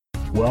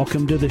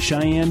Welcome to the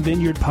Cheyenne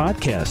Vineyard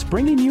Podcast,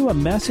 bringing you a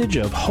message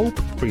of hope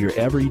for your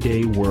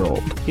everyday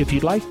world. If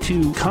you'd like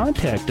to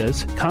contact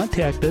us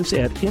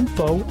at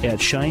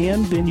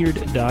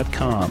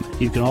info@cheyennevineyard.com.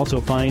 You can also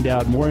find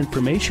out more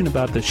information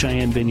about the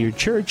Cheyenne Vineyard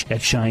Church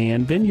at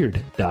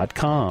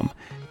cheyennevineyard.com.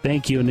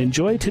 Thank you and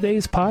enjoy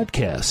today's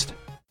podcast.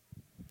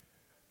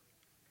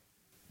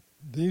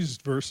 These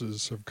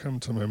verses have come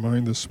to my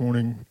mind this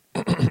morning.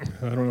 I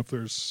don't know if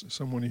there's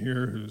someone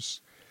here who's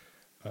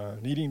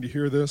needing to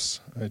hear this.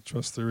 I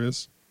trust there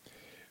is.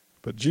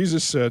 But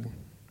Jesus said,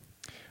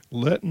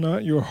 "Let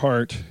not your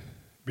heart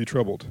be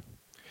troubled.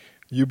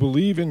 You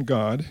believe in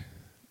God,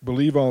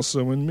 believe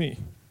also in me.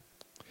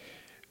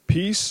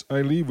 Peace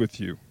I leave with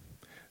you.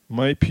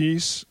 My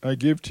peace I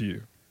give to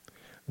you.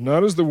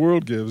 Not as the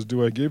world gives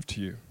do I give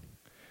to you.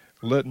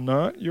 Let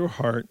not your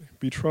heart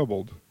be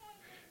troubled,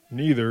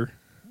 neither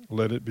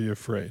let it be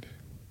afraid."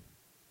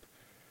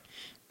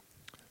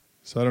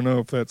 So I don't know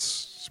if that's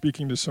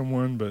speaking to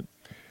someone, but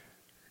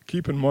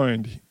keep in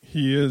mind,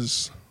 He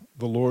is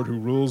the Lord who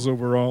rules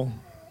over all,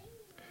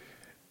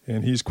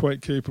 and He's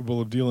quite capable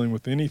of dealing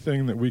with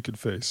anything that we could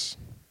face.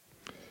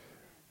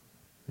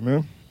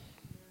 Amen?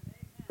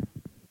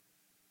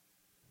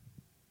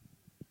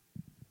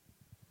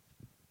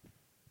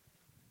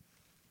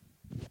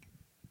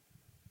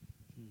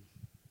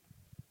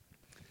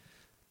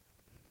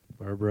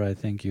 Barbara, I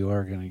think you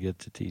are going to get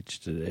to teach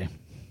today.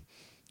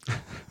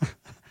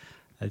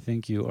 I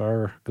think you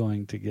are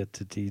going to get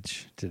to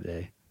teach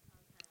today.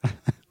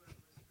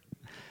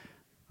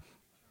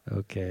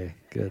 Okay,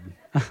 good.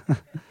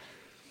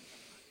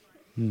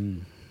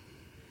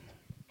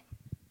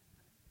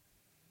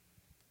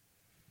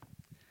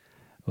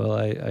 Well,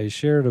 I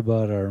shared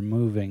about our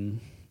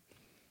moving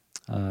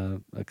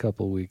a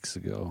couple weeks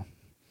ago.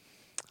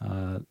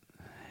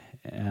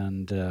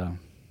 And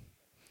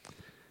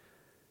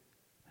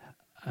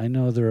I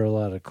know there are a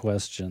lot of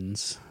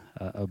questions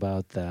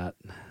about that.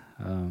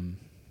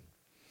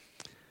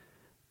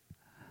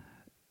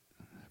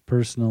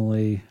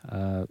 Personally,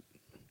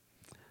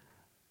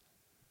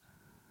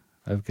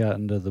 I've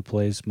gotten to the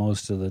place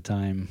most of the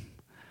time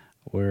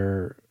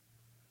where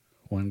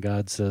when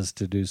God says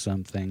to do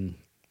something,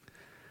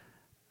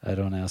 I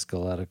don't ask a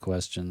lot of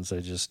questions. I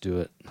just do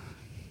it.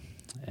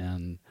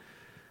 And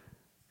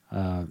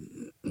I've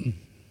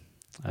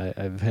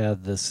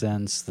had the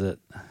sense that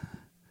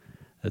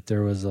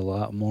there was a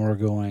lot more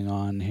going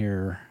on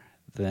here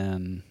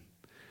than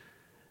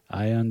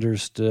I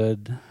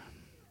understood,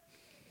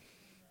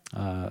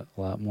 a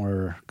lot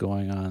more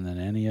going on than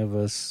any of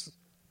us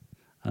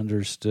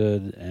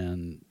understood.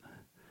 And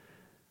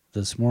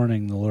this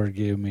morning the Lord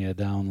gave me a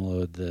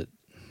download that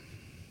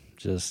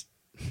just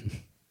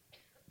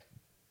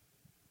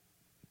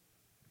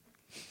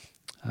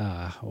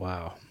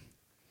wow.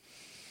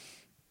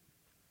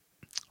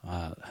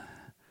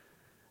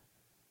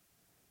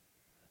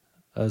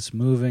 Us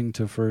moving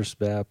to First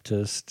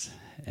Baptist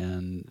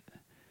and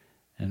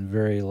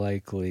very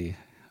likely,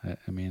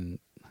 I mean,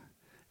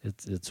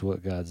 it's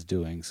what God's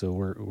doing. So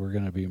we're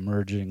going to be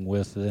merging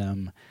with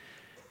them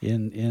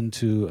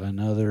into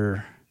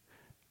another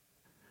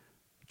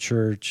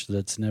church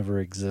that's never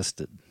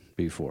existed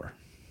before.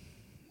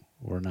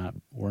 We're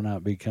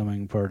not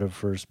becoming part of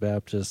First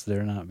Baptist.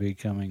 They're not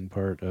becoming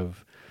part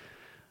of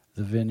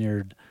the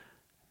Vineyard.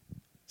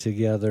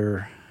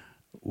 Together,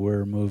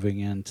 we're moving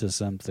into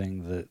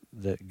something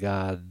that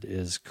God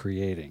is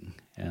creating.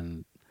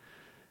 And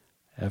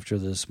after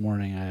this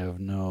morning, I have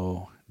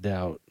no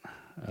doubt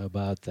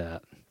about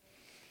that.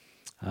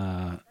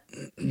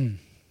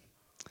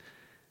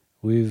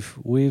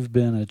 We've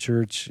been a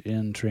church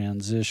in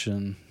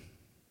transition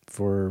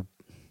for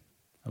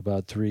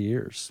about 3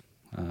 years.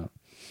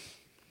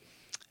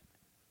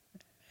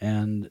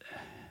 And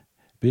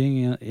being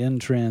in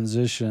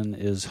transition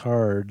is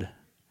hard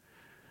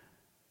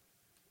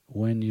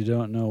when you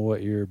don't know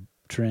what you're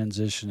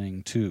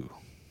transitioning to.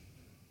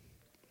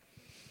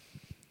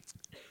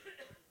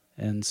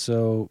 And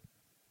so,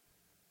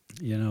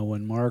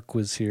 when Mark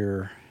was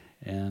here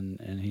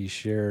and he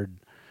shared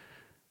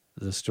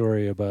the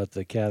story about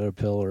the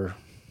caterpillar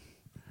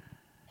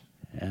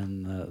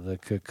and the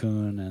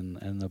cocoon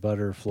and the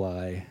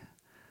butterfly,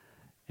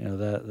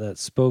 that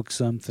spoke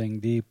something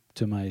deep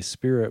to my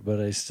spirit,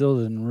 but I still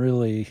didn't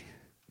really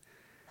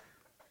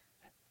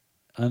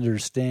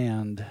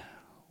understand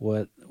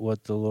what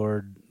the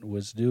Lord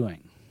was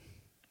doing.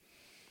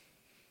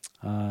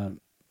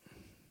 And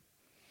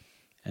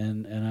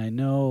I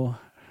know,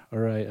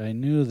 or I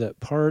knew that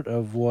part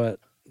of what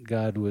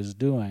God was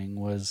doing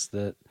was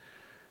that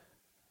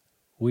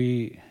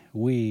we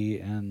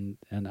and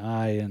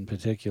I in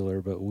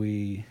particular, but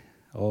we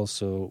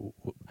also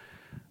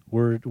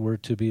were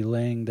to be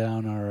laying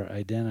down our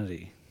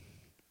identity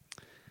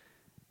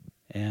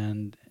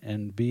and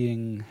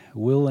being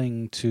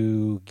willing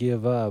to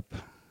give up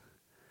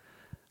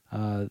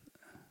the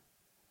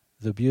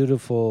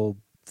beautiful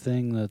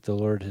thing that the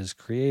Lord has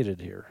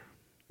created here,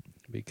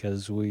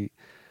 because we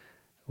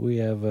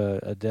have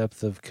a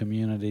depth of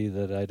community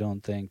that I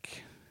don't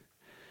think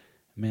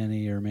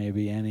many or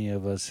maybe any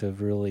of us have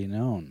really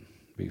known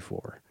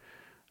before.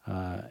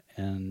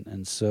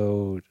 And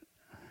so,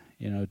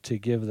 to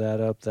give that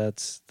up,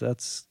 that's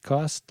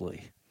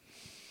costly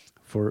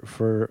for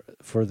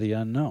the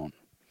unknown.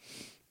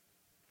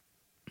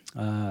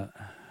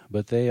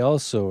 But they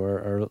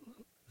also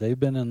they've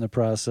been in the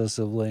process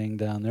of laying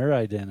down their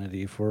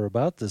identity for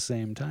about the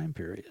same time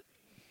period.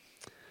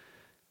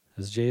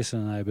 As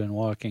Jason and I have been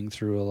walking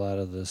through a lot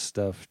of this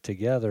stuff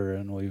together,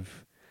 and we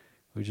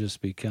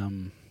just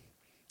become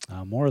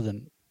more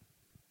than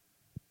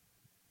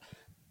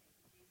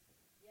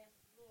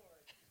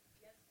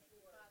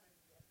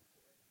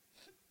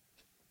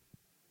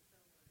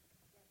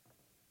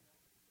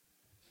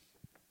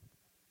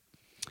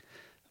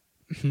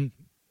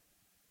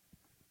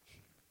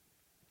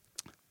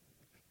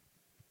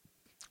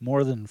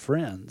more than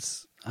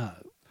friends,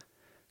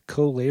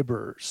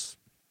 co-laborers.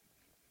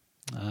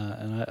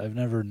 And I've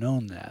never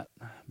known that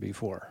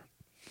before.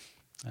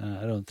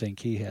 I don't think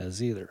he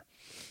has either.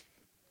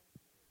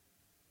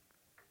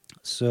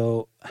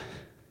 So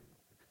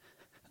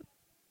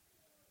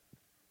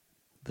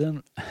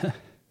then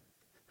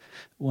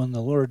when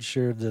the Lord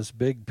shared this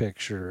big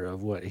picture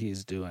of what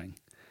he's doing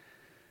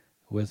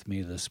with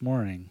me this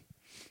morning,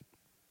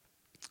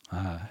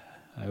 I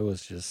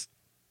was just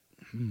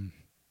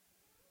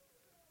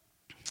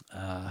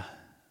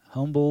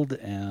humbled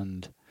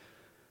and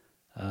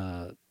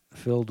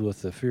filled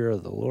with the fear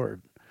of the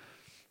Lord.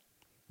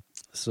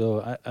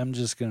 So I'm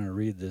just going to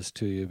read this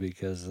to you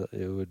because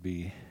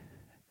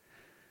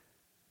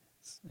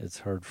it's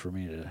hard for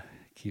me to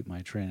keep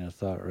my train of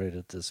thought right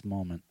at this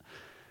moment.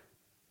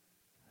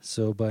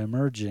 So by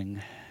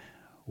merging,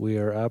 we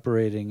are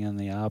operating in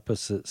the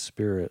opposite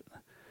spirit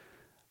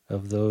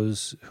of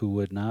those who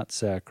would not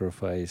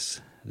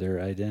sacrifice their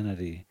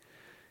identity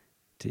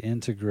to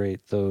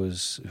integrate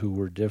those who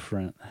were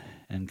different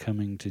and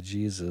coming to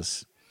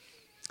Jesus.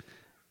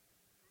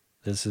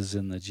 This is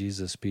in the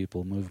Jesus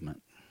People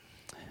movement.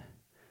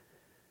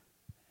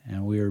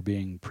 And we are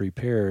being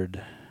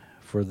prepared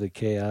for the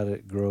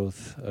chaotic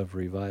growth of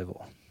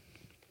revival.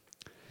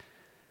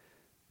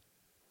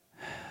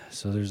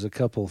 So there's a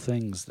couple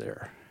things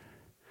there.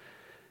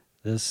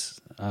 This,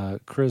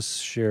 Chris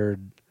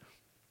shared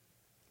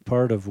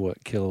part of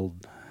what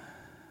killed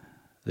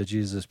the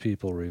Jesus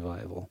People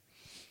revival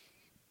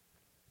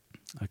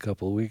a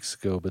couple of weeks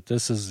ago, but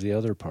this is the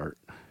other part,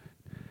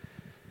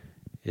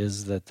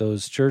 is that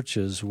those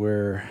churches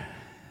where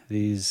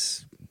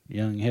these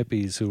young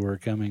hippies who were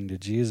coming to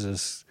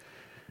Jesus,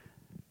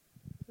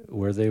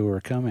 where they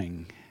were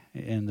coming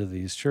into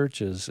these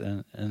churches,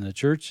 and the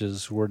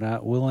churches were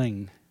not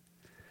willing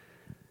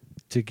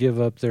to give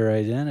up their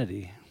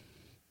identity,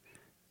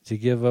 to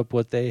give up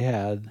what they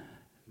had,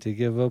 to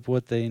give up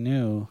what they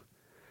knew,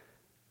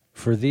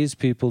 for these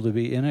people to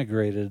be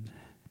integrated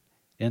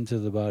into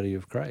the body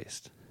of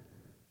Christ.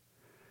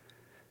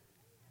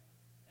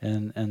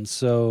 And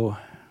so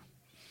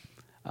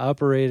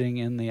operating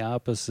in the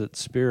opposite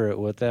spirit,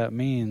 what that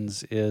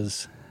means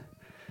is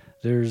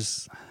there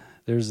was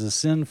a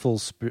sinful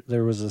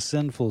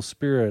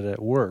spirit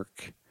at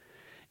work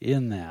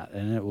in that,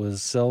 and it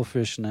was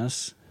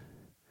selfishness,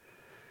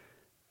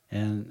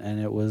 and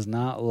it was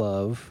not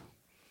love,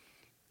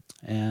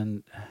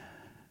 and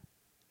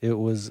it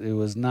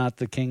was not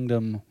the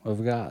kingdom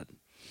of God.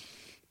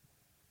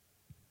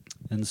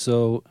 And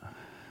so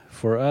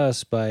for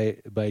us, by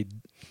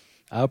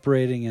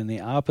operating in the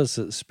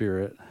opposite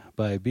spirit,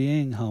 by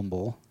being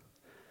humble,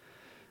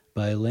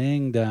 by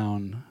laying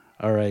down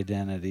our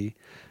identity,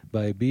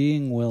 by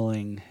being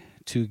willing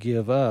to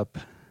give up,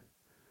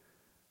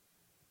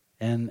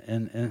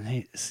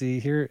 and see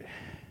here,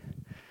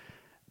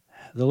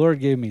 the Lord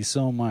gave me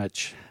so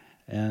much,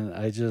 and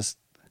I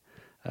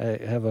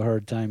have a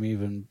hard time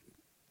even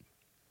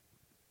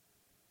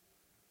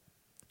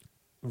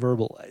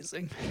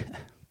verbalizing.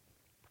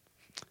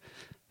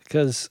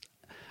 Because,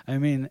 I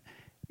mean,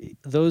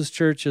 those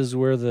churches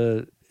where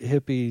the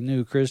hippie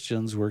new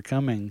Christians were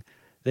coming,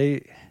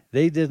 they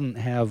didn't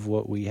have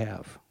what we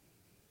have.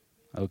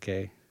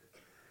 Okay?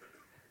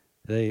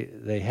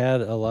 They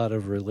had a lot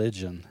of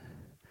religion.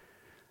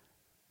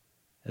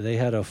 They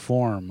had a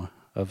form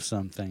of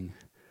something.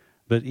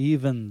 But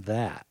even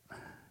that,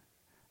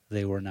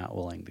 they were not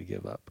willing to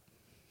give up.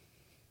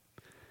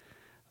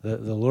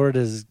 The Lord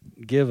has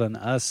given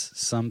us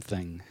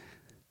something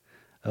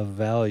of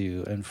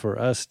value, and for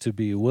us to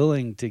be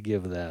willing to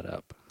give that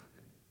up,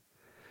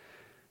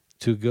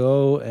 to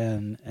go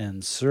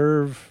and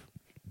serve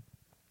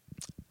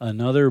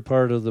another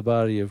part of the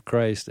body of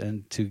Christ,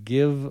 and to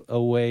give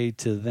away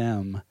to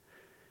them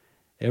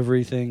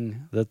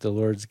everything that the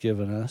Lord's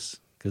given us,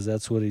 because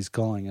that's what He's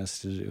calling us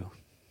to do.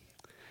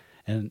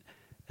 And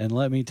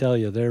let me tell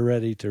you, they're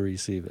ready to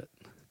receive it,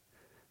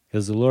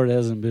 because the Lord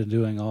hasn't been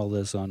doing all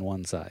this on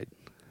one side.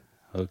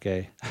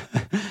 Okay?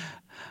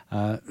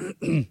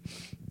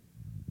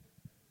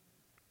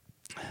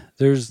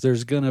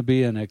 There's going to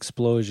be an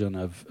explosion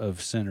of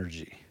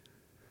synergy,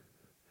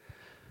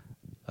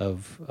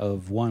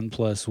 of 1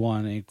 +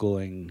 1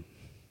 equaling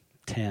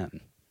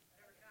 10.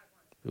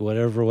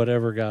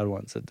 whatever God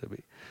wants it to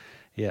be.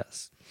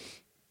 Yes.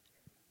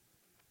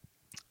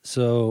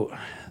 So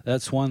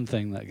that's one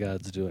thing that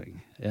God's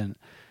doing, and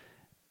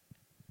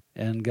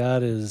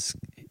God is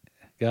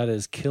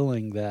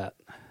killing that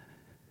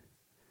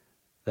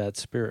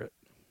spirit,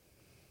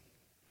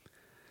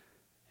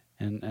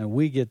 and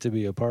we get to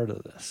be a part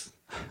of this.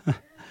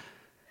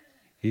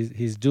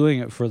 He's doing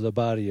it for the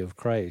body of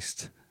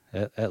Christ,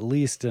 at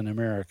least in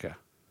America.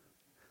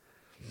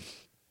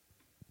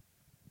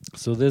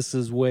 So this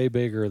is way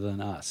bigger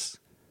than us.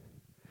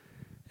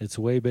 It's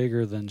way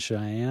bigger than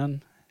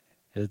Cheyenne.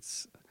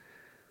 It's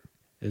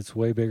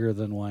way bigger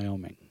than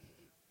Wyoming.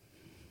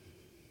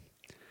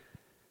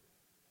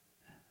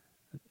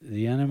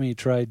 The enemy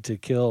tried to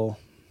kill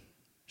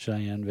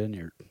Cheyenne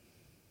Vineyard.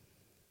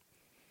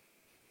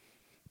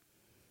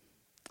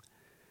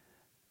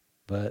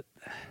 But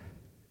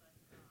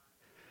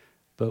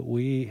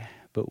we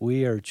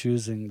are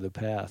choosing the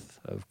path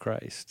of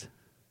Christ.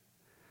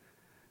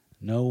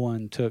 No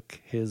one took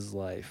his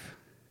life.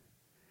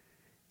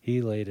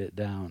 He laid it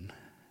down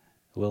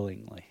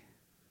willingly.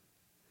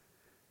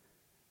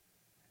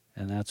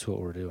 And that's what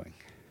we're doing.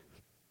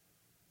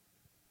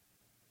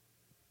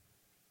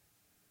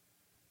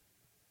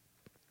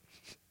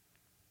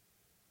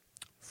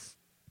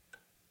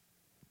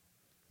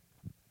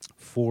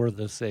 For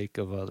the sake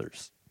of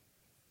others.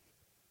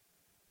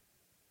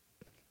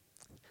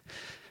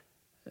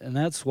 And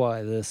that's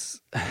why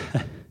this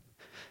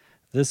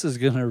is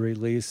going to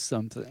release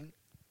something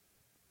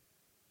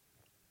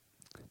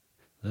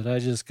that I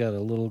just got a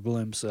little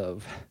glimpse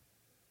of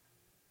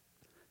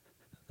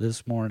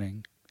this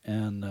morning.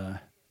 And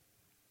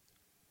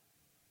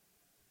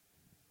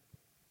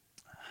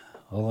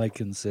all I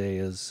can say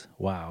is,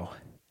 wow.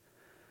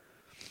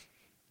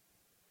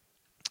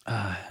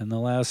 And the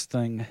last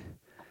thing,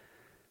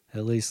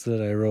 at least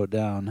that I wrote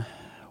down,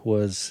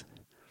 was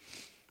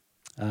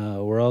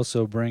we're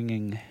also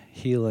bringing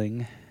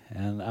healing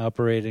and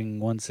operating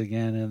once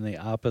again in the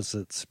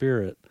opposite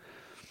spirit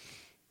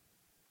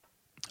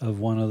of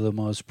one of the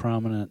most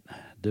prominent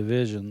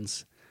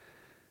divisions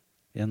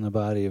in the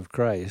body of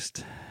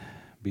Christ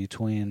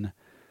between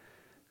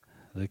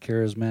the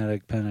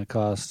charismatic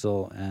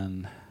Pentecostal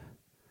and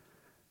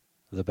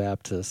the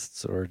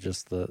Baptists, or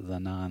just the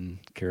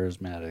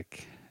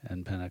non-charismatic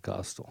and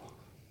Pentecostal.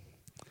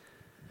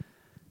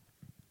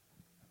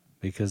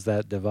 Because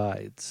that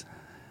divides.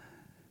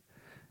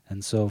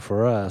 And so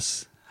for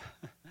us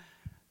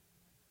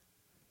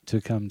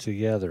to come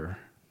together,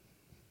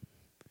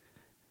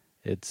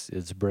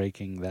 it's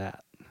breaking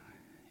that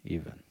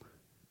even.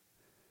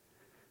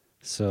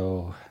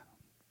 So,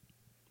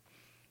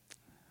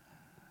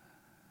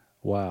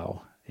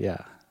 wow,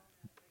 yeah.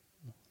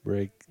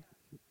 Break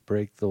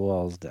the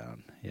walls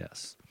down,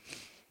 yes.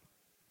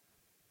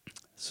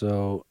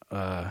 So,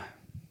 yeah,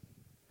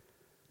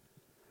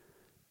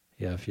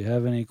 if you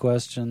have any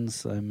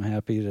questions, I'm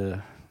happy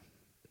to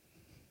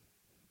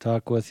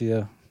talk with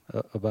you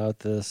about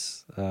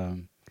this.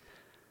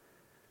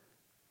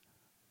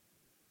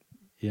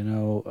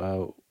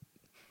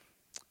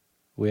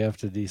 We have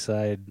to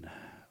decide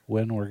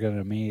when we're going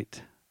to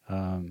meet,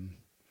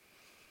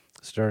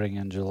 starting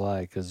in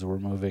July, because we're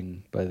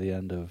moving by the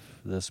end of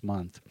this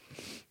month.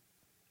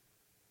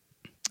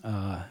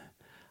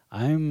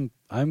 I'm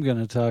going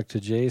to talk to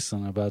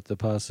Jason about the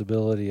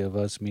possibility of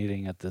us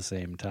meeting at the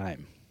same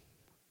time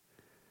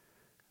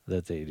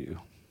that they do,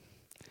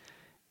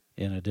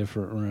 in a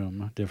different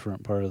room,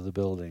 different part of the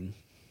building.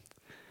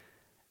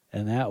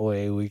 And that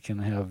way we can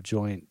have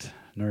joint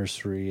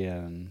nursery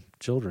and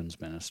children's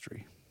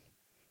ministry.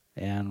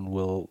 And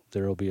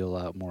there will be a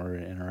lot more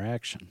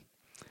interaction.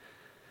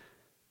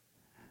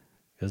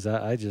 Because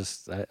I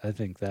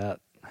think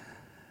that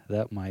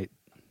might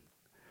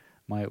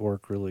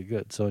work really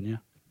good.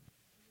 Sonia?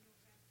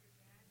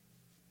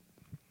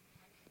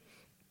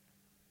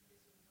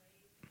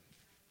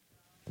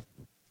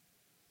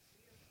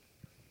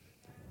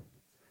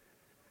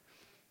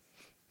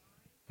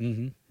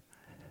 Mm-hmm.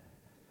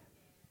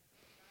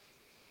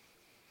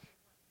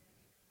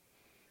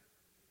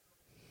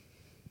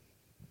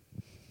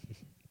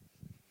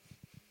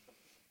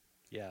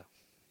 Yeah.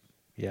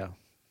 Yeah.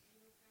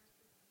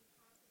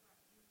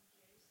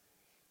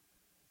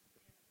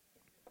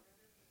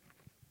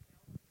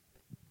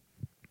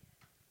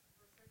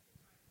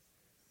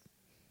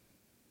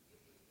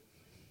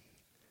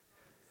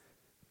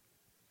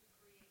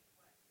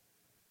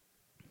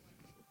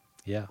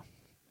 Yeah.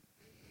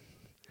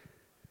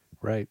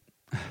 Right.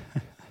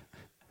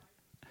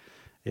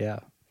 Yeah.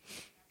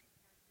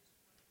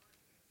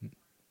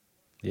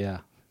 Yeah.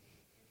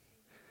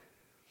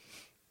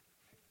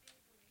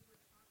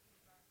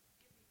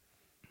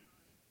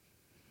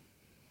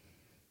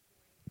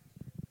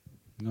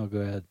 No, go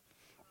ahead.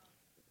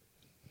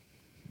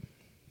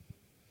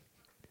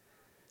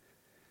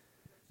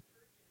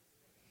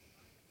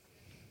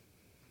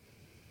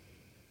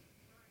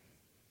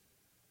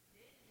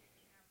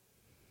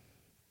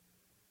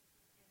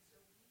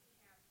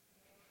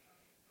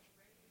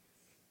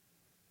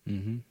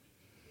 Mm-hmm.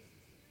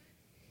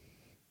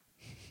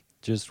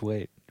 Just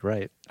wait.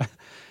 Right.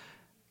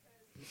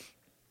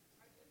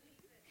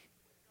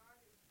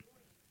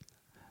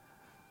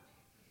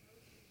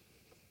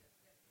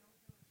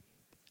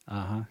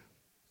 Uh-huh.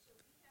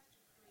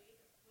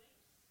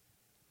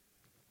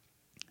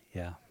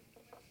 Yeah.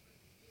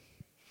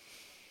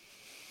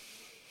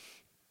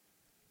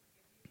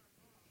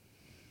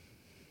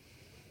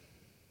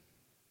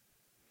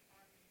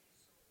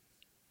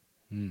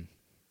 Mm.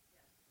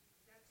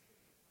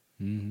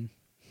 Mm-hmm.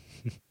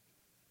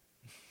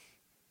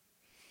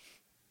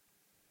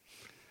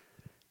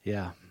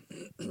 Yeah.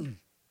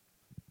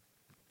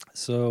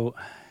 So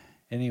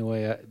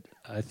anyway,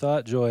 I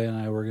thought Joy and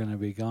I were going to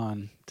be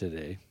gone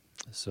today,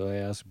 so I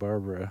asked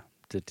Barbara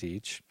to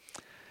teach.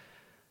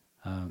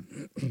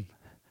 You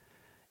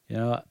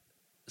know,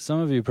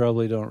 some of you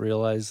probably don't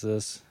realize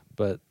this,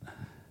 but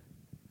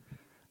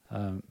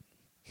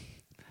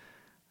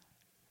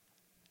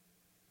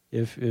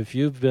if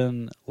you've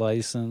been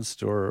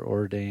licensed or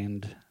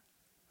ordained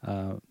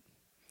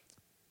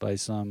by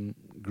some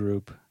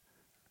group,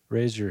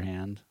 raise your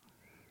hand.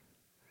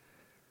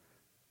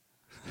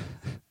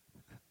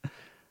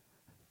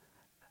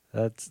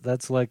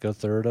 That's like a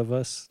third of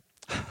us.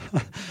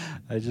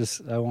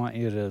 I want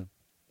you to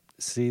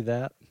see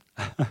that.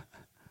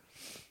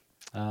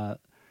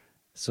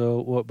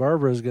 So what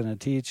Barbara is going to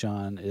teach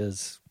on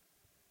is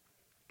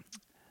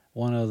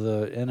one of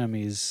the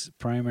enemy's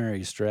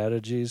primary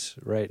strategies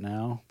right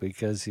now,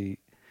 because he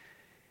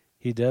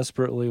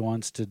desperately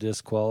wants to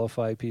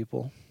disqualify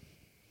people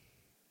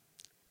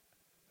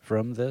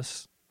from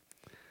this.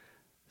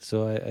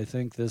 So I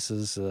think this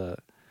is a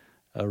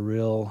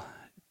real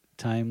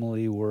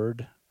timely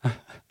word,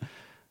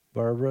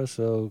 Barbara.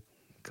 So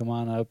come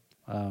on up.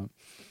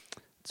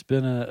 It's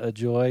been a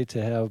joy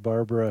to have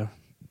Barbara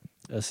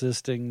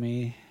assisting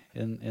me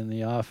in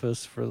the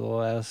office for the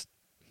last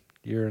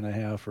year and a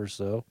half or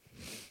so.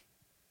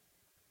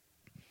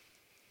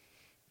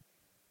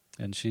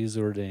 And she's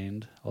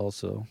ordained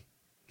also.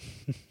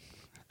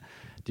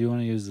 Do you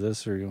want to use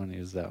this or you want to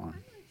use that one?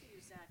 I'm going to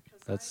use that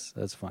because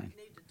That's fine.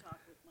 I need to talk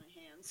with my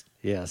hands.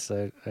 Yes,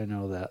 I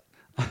know that.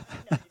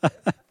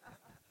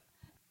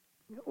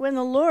 When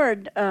the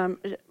Lord,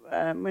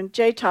 when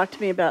Jay talked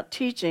to me about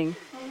teaching,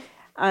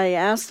 I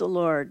asked the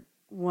Lord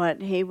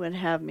what he would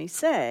have me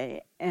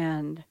say,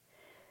 and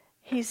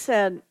he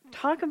said,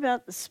 talk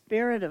about the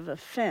spirit of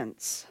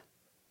offense.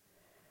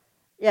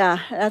 Yeah,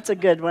 that's a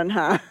good one,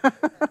 huh?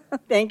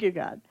 Thank you,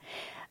 God.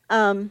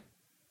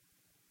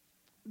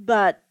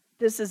 But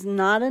this is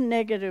not a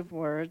negative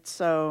word,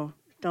 so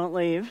don't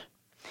leave.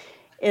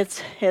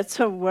 It's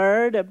a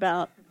word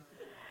about,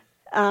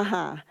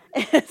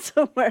 it's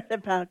a word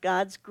about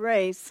God's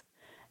grace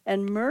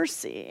and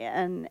mercy,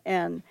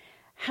 and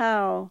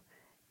how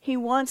he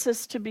wants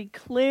us to be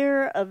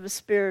clear of the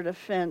spirit of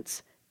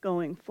offense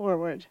going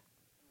forward.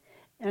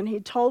 And he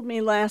told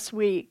me last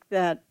week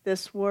that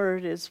this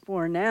word is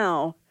for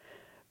now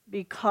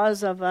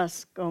because of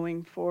us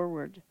going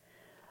forward.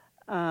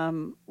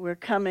 We're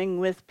coming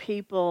with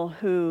people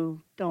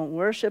who don't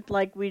worship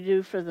like we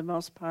do for the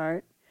most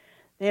part.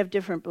 They have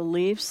different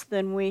beliefs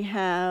than we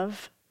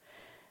have.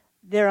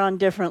 They're on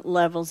different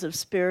levels of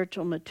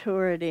spiritual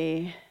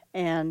maturity,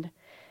 and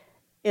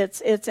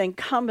it's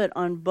incumbent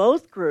on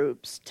both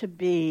groups to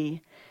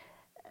be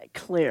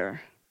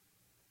clear.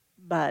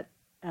 But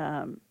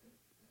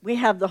we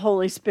have the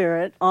Holy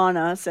Spirit on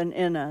us and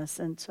in us,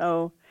 and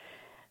so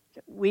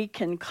we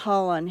can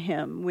call on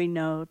him. We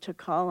know to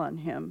call on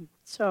him.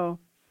 So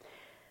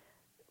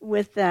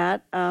with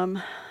that,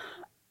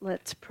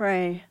 let's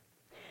pray.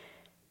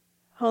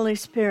 Holy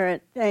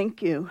Spirit,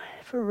 thank you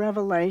for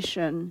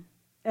revelation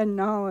and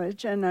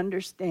knowledge and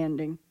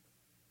understanding,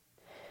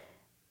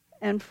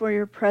 and for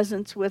your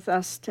presence with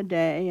us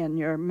today and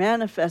your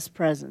manifest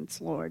presence,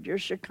 Lord, your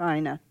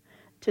Shekinah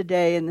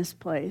today in this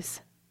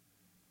place.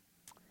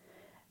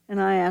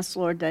 And I ask,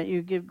 Lord, that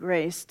you give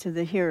grace to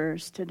the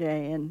hearers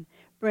today and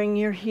bring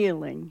your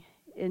healing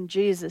in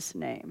Jesus'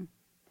 name.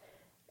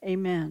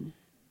 Amen.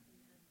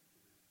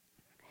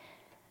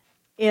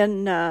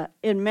 In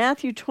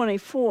Matthew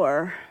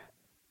 24,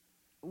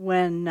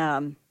 when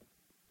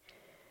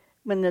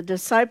the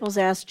disciples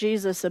asked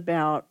Jesus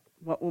about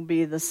what will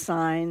be the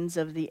signs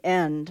of the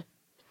end,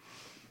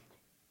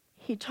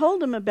 he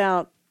told them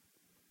about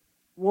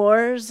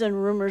wars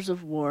and rumors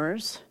of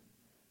wars,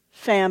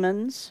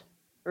 famines,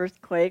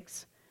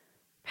 earthquakes,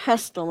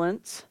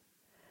 pestilence,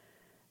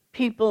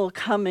 people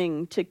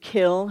coming to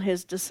kill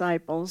his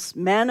disciples,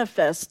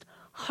 manifest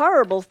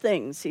horrible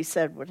things, he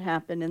said, would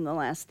happen in the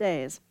last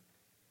days.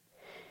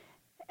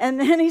 And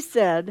then he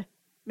said,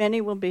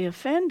 many will be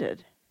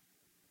offended.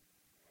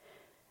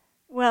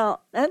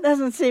 Well, that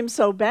doesn't seem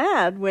so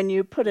bad when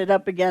you put it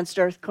up against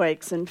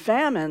earthquakes and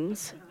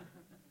famines.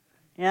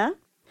 Yeah?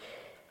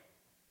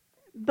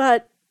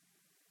 But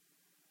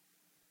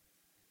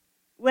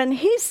when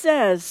he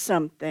says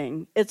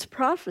something, it's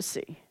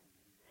prophecy.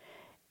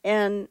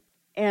 And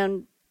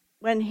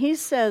when he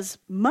says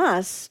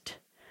must,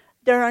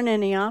 there aren't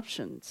any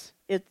options.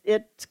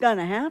 It's going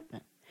to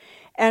happen.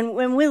 And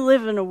when we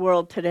live in a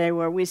world today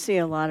where we see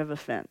a lot of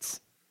offense,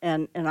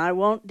 and I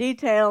won't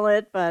detail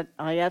it, but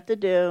all you have to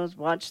do is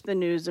watch the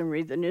news and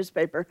read the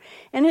newspaper,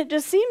 and it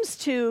just seems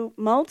to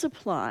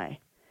multiply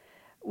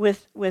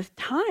with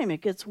time. It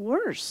gets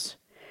worse.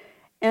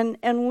 And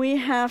we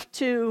have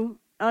to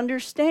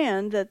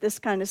understand that this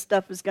kind of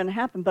stuff is going to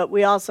happen, but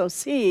we also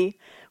see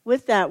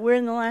with that we're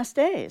in the last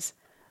days.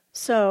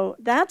 So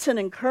that's an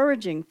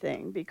encouraging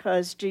thing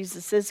because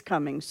Jesus is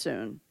coming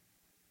soon.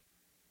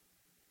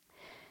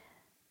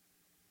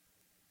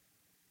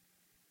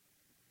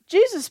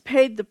 Jesus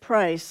paid the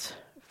price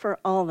for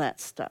all that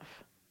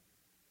stuff,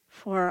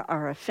 for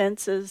our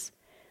offenses,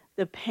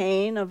 the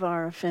pain of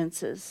our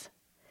offenses.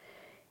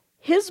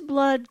 His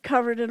blood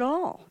covered it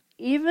all.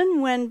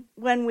 Even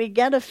when we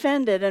get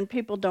offended and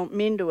people don't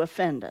mean to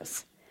offend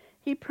us.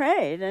 He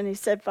prayed and he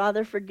said,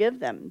 Father, forgive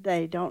them.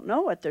 They don't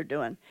know what they're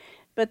doing.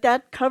 But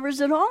that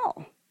covers it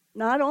all.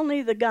 Not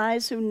only the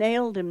guys who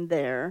nailed him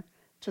there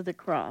to the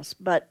cross,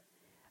 but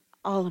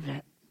all of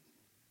it.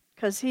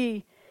 Because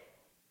he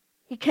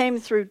came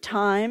through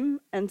time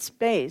and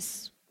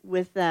space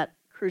with that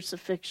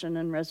crucifixion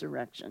and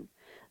resurrection.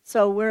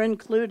 So we're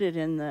included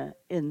in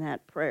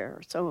that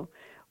prayer. So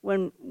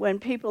when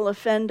people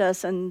offend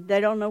us and they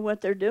don't know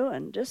what they're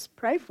doing, just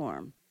pray for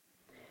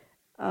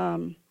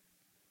them.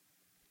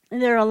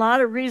 And there are a lot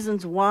of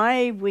reasons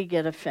why we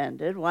get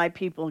offended, why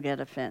people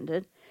get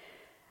offended.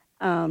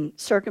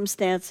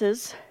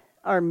 Circumstances,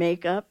 our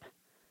makeup,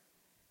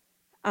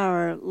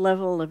 our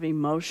level of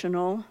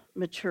emotional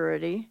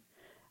maturity,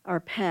 our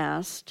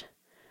past,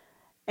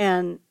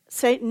 and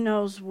Satan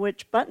knows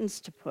which buttons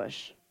to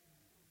push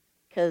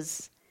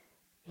because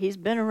he's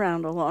been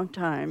around a long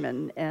time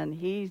and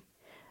he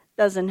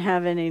doesn't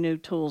have any new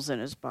tools in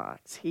his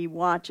box. He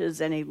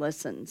watches and he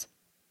listens.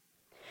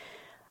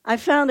 I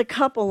found a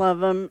couple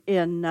of them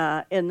in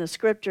the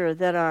scripture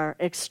that are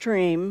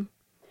extreme,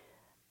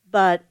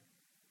 but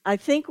I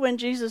think when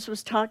Jesus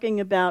was talking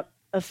about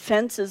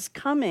offenses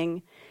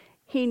coming,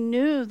 he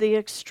knew the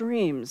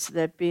extremes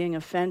that being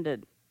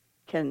offended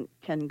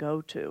can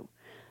go to.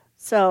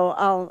 So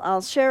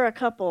I'll share a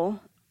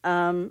couple.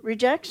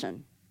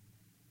 Rejection.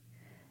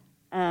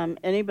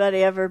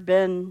 Anybody ever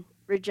been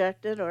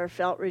rejected or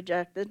felt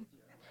rejected?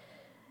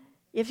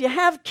 If you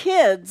have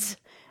kids,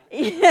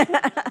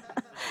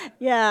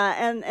 yeah,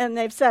 and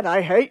they've said, I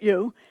hate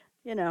you,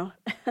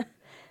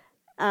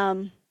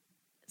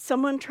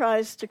 someone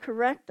tries to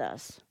correct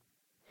us.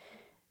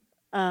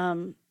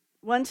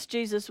 Once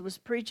Jesus was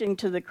preaching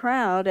to the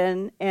crowd,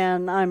 and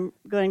I'm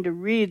going to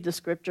read the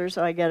scripture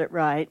so I get it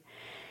right,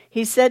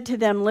 he said to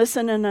them,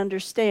 listen and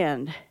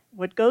understand.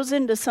 What goes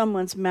into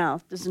someone's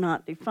mouth does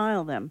not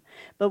defile them,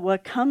 but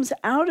what comes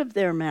out of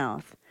their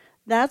mouth,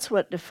 that's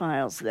what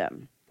defiles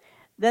them.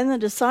 Then the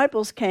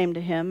disciples came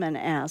to him and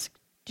asked,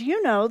 do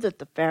you know that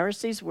the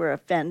Pharisees were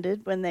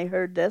offended when they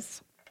heard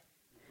this?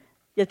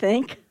 You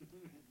think?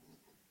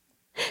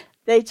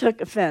 They took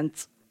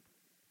offense.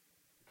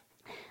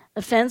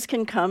 Offense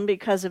can come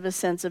because of a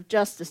sense of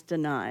justice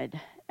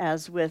denied,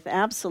 as with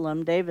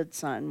Absalom, David's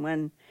son,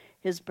 when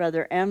his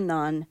brother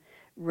Amnon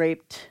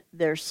raped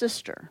their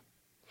sister.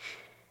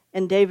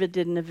 And David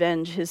didn't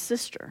avenge his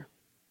sister.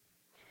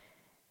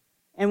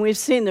 And we've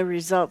seen the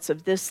results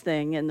of this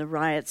thing in the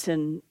riots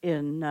in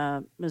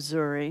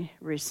Missouri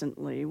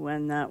recently,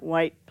 when that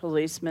white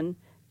policeman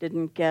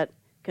didn't get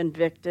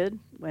convicted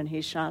when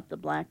he shot the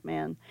black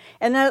man.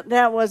 And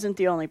that wasn't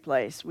the only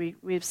place.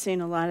 We've seen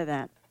a lot of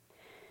that.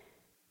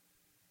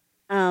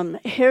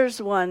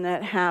 Here's one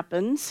that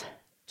happens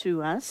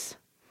to us.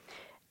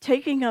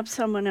 Taking up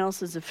someone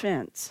else's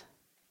offense.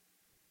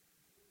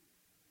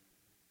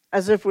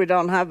 As if we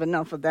don't have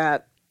enough of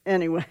that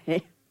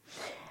anyway.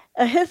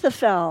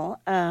 Ahithophel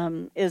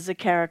is a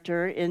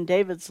character in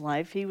David's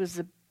life. He was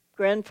the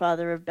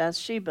grandfather of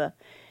Bathsheba.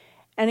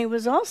 And he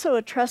was also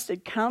a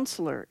trusted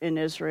counselor in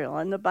Israel.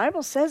 And the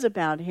Bible says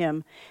about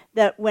him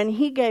that when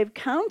he gave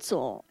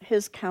counsel,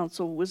 his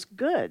counsel was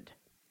good.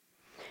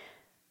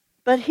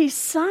 But he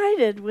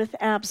sided with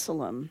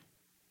Absalom,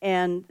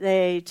 and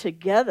they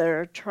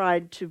together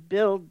tried to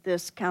build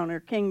this counter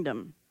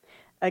kingdom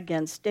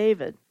against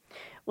David.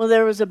 Well,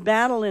 there was a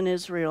battle in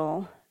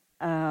Israel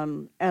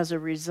as a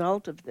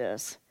result of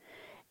this,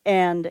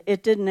 and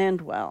it didn't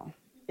end well.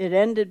 It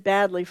ended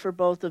badly for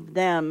both of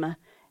them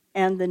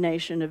and the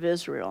nation of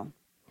Israel.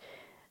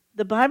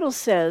 The Bible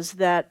says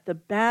that the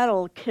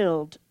battle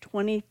killed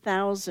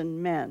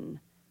 20,000 men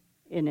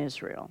in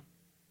Israel.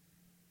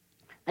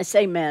 I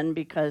say men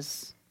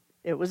because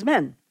it was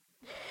men.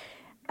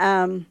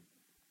 And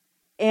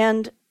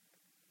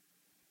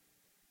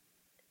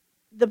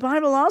the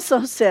Bible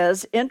also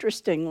says,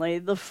 interestingly,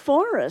 the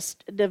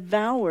forest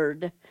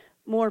devoured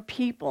more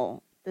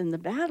people than the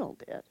battle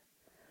did.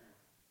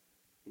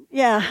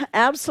 Yeah,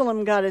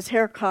 Absalom got his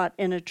hair caught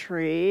in a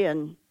tree,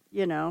 and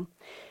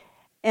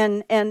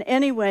And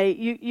anyway,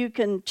 you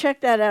can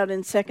check that out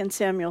in 2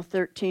 Samuel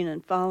 13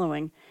 and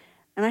following.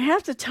 And I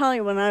have to tell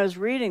you, when I was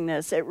reading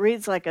this, it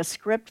reads like a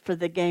script for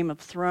the Game of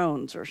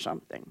Thrones or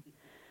something.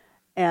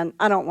 And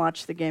I don't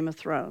watch the Game of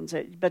Thrones,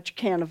 but you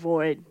can't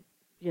avoid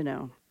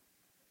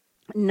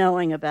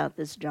knowing about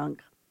this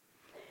junk.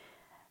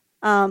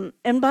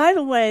 And by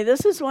the way,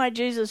 this is why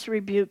Jesus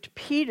rebuked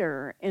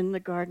Peter in the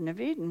Garden of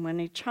Eden when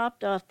he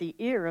chopped off the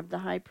ear of the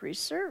high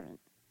priest's servant.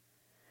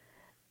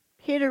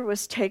 Peter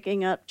was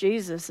taking up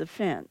Jesus'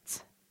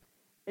 offense,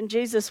 and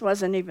Jesus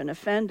wasn't even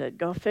offended.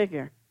 Go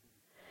figure.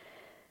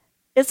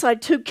 It's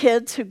like two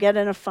kids who get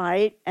in a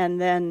fight,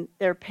 and then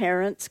their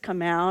parents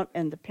come out,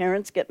 and the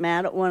parents get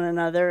mad at one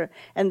another,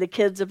 and the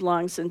kids have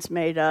long since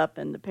made up,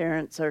 and the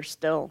parents are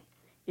still,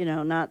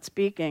 not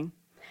speaking.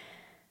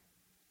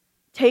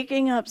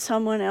 Taking up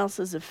someone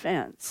else's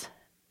offense.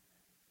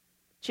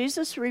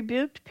 Jesus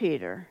rebuked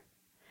Peter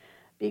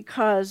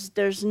because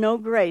there's no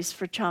grace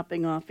for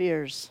chopping off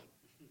ears.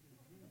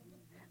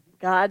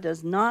 God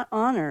does not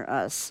honor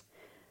us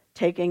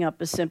taking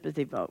up a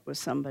sympathy vote with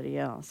somebody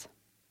else.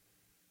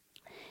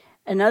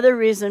 Another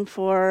reason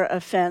for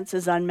offense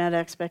is unmet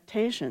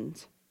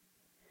expectations.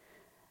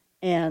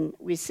 And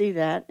we see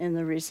that in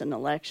the recent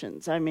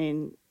elections.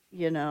 7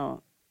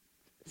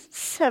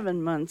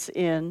 months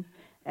in,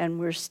 and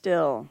we're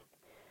still,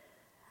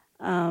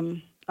 our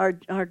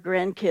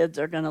grandkids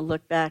are going to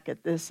look back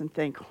at this and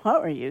think,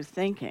 what were you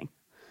thinking?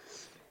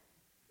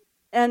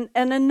 And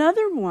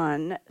another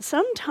one,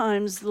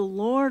 sometimes the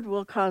Lord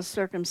will cause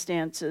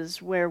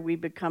circumstances where we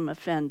become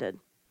offended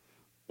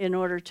in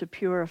order to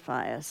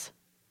purify us.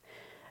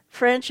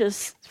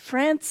 Francis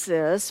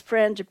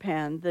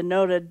Frangipane, the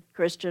noted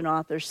Christian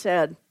author,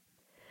 said,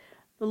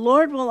 "The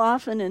Lord will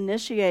often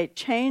initiate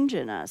change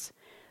in us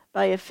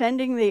by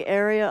offending the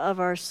area of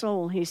our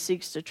soul he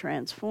seeks to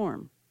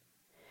transform.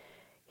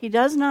 He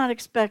does not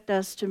expect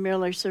us to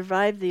merely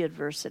survive the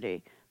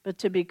adversity, but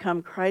to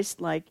become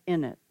Christ-like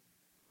in it."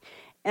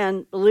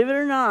 And believe it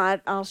or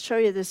not, I'll show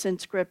you this in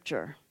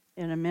Scripture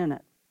in a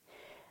minute.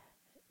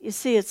 You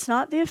see, it's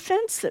not the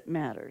offense that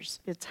matters,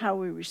 it's how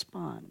we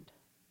respond.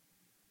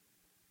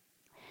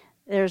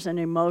 There's an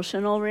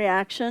emotional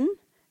reaction.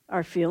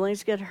 Our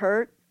feelings get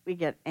hurt. We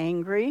get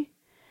angry.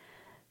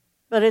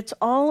 But it's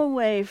all a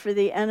way for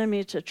the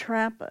enemy to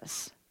trap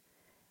us.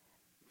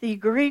 The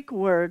Greek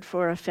word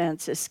for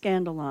offense is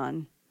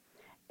scandalon,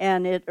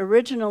 and it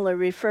originally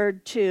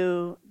referred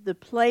to the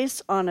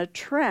place on a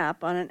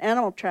trap, on an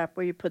animal trap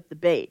where you put the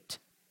bait.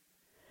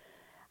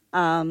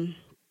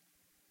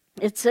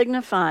 It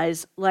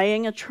signifies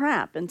laying a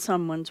trap in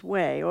someone's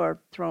way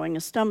or throwing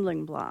a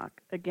stumbling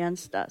block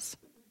against us.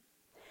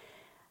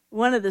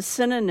 One of the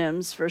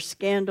synonyms for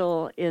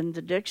scandal in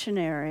the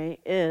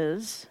dictionary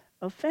is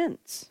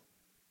offense.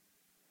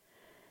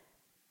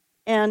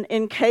 And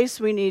in case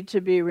we need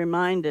to be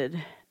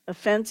reminded,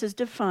 offense is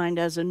defined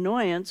as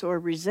annoyance or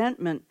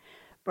resentment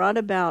brought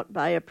about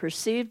by a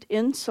perceived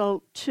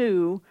insult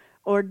to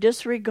or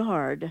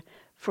disregard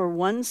for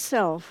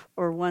oneself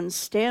or one's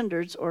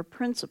standards or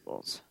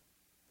principles.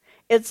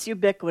 It's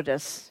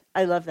ubiquitous.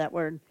 I love that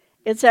word.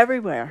 It's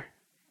everywhere.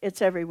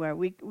 It's everywhere.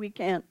 We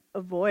can't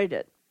avoid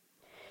it.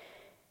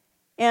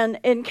 And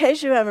in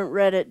case you haven't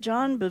read it,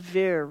 John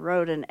Bevere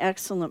wrote an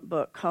excellent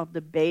book called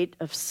The Bait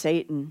of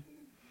Satan.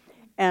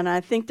 And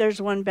I think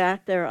there's one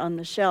back there on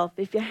the shelf.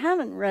 If you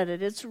haven't read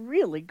it, it's a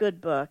really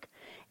good book.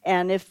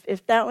 And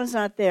if that one's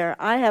not there,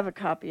 I have a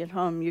copy at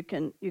home you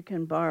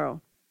can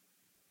borrow.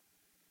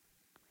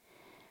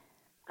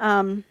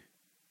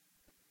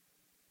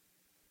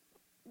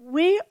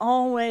 We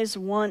always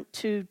want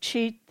to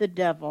cheat the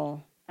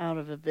devil out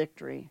of a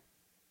victory,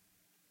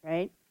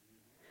 right?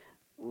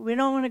 We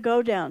don't want to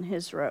go down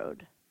his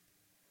road.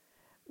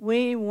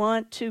 We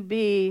want to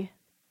be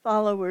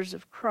followers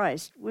of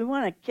Christ. We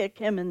want to kick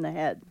him in the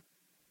head.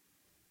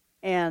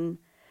 And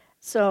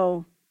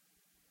so,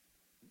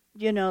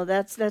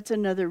 that's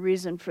another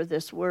reason for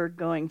this word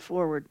going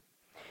forward.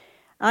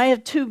 I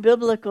have two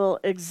biblical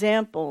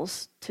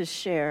examples to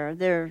share.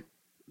 There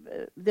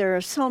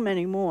are so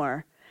many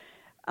more.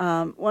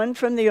 One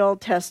from the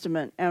Old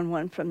Testament and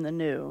one from the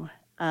New.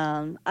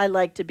 I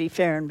like to be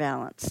fair and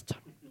balanced.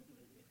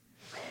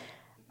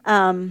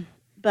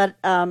 But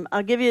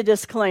I'll give you a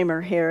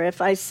disclaimer here.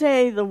 If I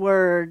say the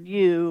word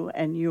you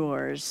and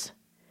yours,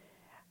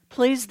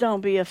 please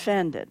don't be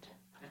offended.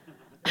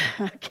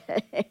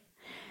 Okay.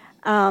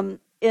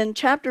 In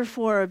chapter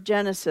 4 of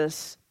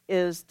Genesis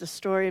is the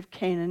story of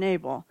Cain and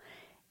Abel.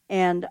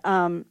 And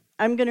I'm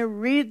going to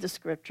read the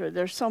scripture.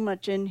 There's so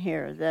much in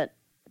here that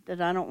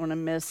I don't want to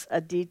miss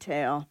a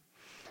detail.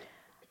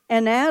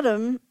 "And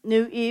Adam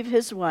knew Eve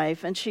his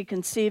wife, and she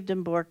conceived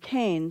and bore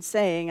Cain,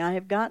 saying, I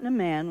have gotten a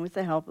man with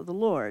the help of the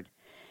Lord.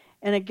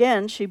 And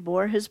again she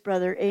bore his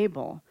brother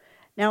Abel.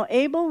 Now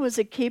Abel was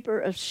a keeper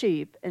of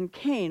sheep, and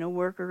Cain a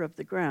worker of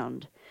the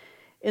ground.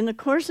 In the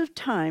course of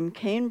time,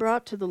 Cain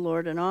brought to the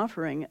Lord an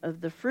offering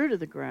of the fruit of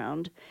the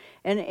ground,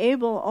 and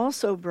Abel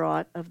also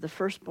brought of the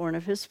firstborn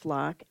of his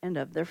flock and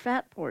of their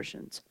fat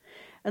portions.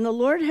 And the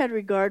Lord had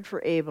regard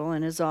for Abel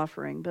and his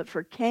offering, but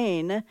for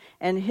Cain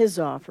and his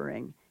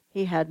offering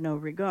he had no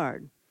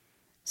regard.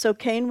 So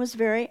Cain was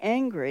very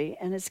angry,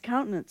 and his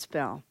countenance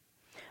fell.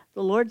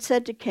 The Lord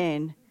said to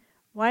Cain,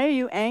 Why are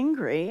you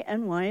angry,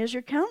 and why is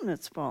your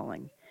countenance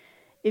falling?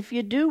 If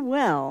you do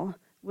well,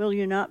 will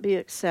you not be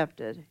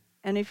accepted?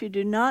 And if you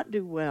do not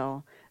do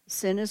well,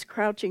 sin is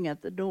crouching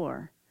at the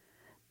door.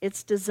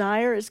 Its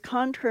desire is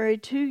contrary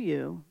to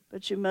you,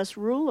 but you must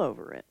rule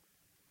over it.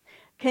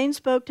 Cain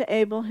spoke to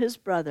Abel, his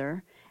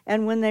brother,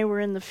 and when they were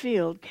in the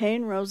field,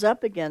 Cain rose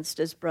up against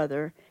his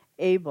brother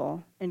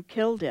Abel and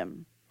killed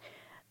him.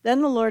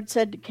 Then the Lord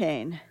said to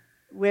Cain,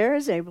 "Where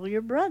is Abel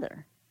your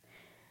brother?"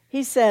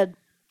 He said,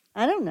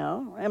 "I don't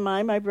know. Am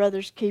I my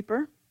brother's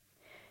keeper?"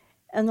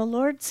 And the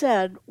Lord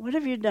said, "What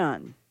have you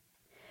done?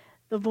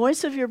 The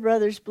voice of your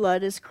brother's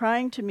blood is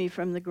crying to me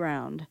from the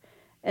ground,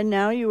 and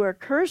now you are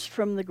cursed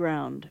from the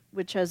ground,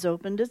 which has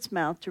opened its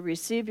mouth to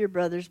receive your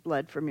brother's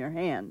blood from your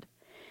hand.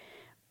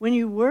 When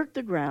you work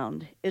the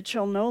ground, it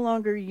shall no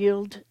longer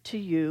yield to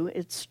you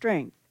its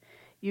strength.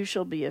 You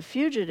shall be a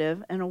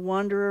fugitive and a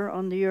wanderer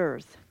on the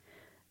earth."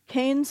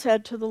 Cain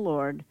said to the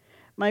Lord,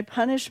 "My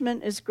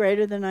punishment is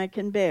greater than I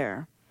can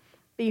bear.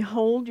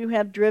 Behold, you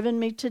have driven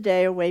me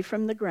today away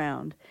from the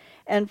ground,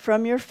 and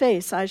from your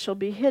face I shall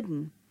be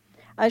hidden.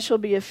 I shall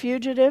be a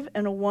fugitive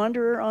and a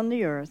wanderer on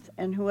the earth,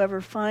 and whoever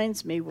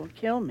finds me will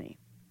kill me."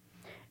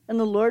 And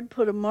the Lord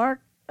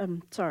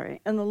And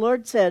the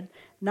Lord said,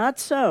 "Not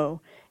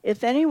so.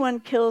 If anyone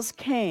kills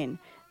Cain,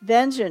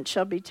 vengeance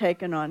shall be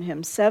taken on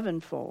him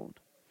sevenfold."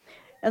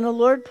 And the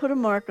Lord put a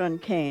mark on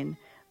Cain,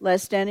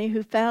 lest any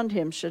who found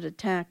him should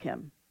attack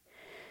him.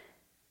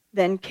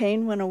 Then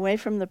Cain went away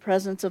from the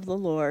presence of the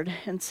Lord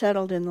and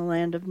settled in the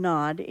land of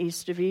Nod,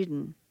 east of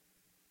Eden.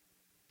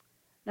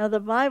 Now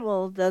the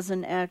Bible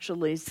doesn't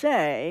actually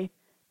say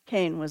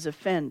Cain was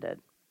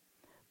offended,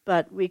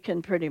 but we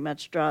can pretty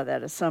much draw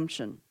that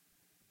assumption.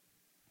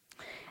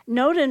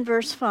 Note in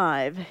verse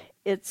 5,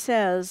 it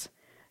says,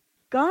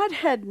 God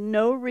had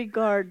no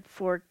regard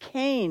for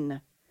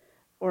Cain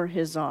or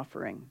his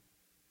offering.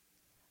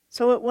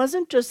 So it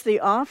wasn't just the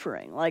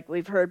offering, like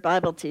we've heard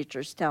Bible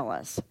teachers tell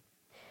us.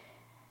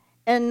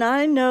 And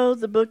I know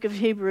the book of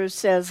Hebrews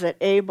says that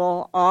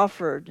Abel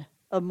offered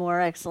a more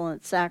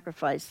excellent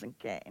sacrifice than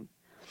Cain.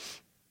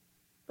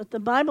 But the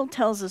Bible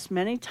tells us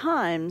many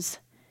times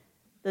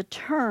the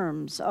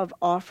terms of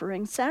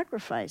offering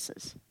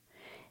sacrifices.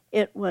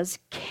 It was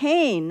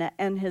Cain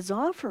and his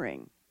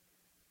offering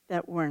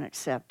that weren't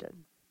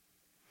accepted.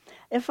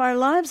 If our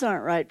lives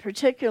aren't right,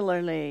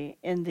 particularly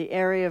in the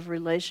area of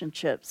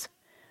relationships,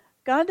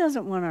 God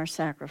doesn't want our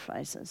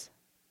sacrifices.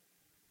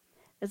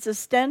 It's a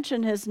stench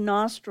in his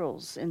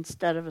nostrils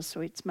instead of a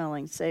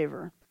sweet-smelling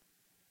savor.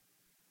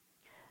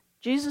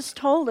 Jesus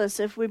told us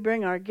if we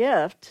bring our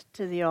gift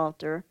to the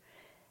altar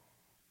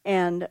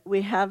and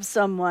we have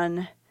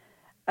someone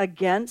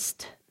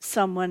against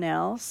someone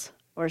else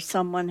or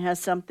someone has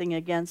something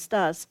against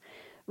us,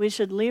 we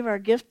should leave our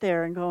gift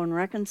there and go and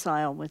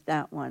reconcile with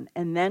that one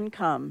and then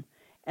come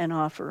and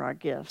offer our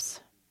gifts.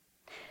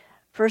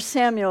 1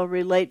 Samuel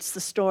relates the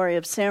story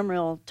of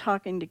Samuel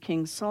talking to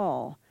King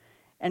Saul.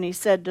 And he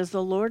said, "Does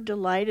the Lord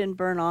delight in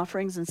burnt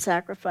offerings and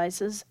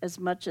sacrifices as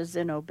much as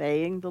in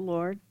obeying the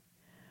Lord?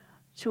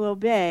 To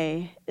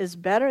obey is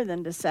better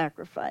than to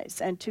sacrifice,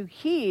 and to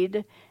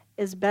heed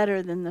is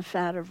better than the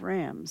fat of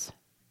rams."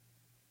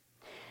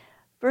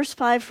 Verse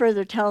 5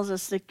 further tells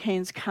us that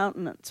Cain's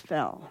countenance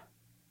fell.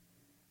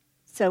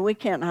 So we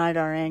can't hide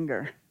our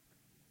anger,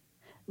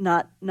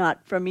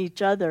 not from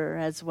each other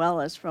as well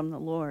as from the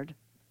Lord.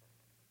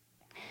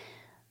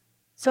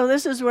 So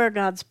this is where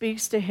God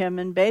speaks to him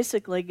and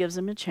basically gives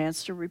him a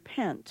chance to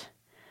repent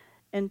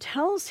and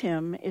tells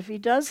him if he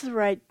does the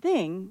right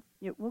thing,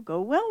 it will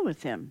go well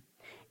with him.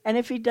 And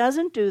if he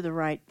doesn't do the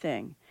right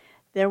thing,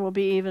 there will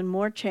be even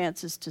more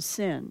chances to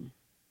sin.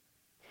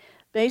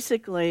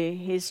 Basically,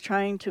 he's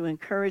trying to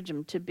encourage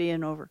him to be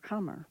an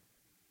overcomer.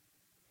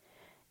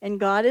 And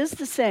God is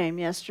the same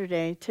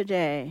yesterday,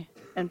 today,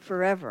 and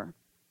forever.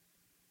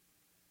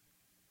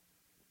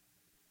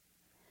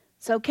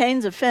 So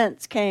Cain's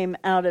offense came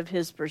out of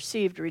his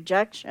perceived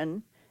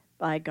rejection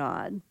by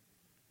God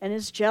and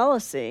his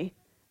jealousy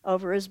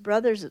over his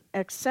brother's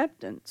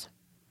acceptance.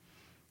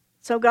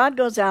 So God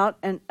goes out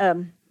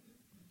and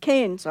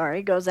Cain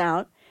goes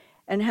out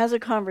and has a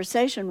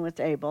conversation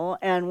with Abel,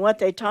 and what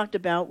they talked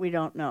about we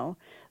don't know,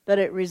 but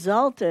it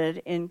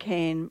resulted in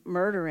Cain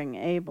murdering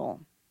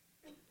Abel.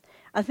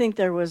 I think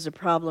there was a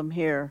problem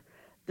here,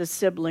 the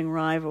sibling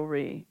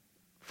rivalry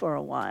for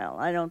a while.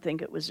 I don't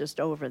think it was just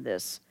over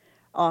this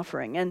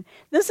offering. And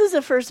this is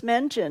the first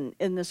mention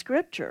in the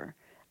scripture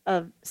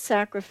of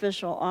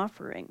sacrificial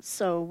offerings.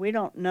 So we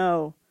don't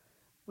know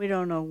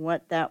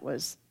what that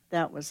was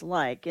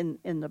like.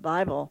 In the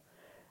Bible,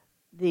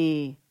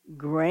 the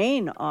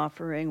grain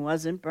offering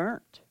wasn't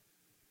burnt.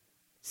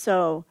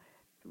 So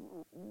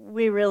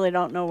we really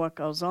don't know what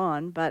goes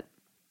on, but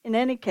in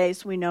any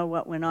case, we know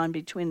what went on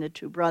between the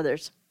two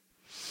brothers.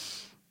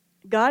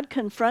 God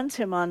confronts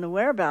him on the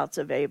whereabouts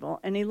of Abel,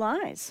 and he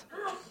lies.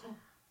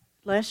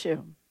 Bless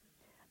you.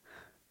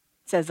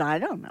 Says, "I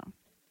don't know."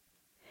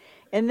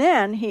 And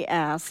then he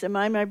asks, "Am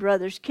I my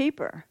brother's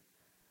keeper?"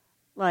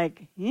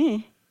 Like,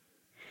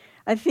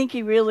 I think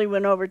he really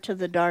went over to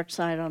the dark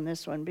side on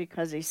this one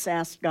because he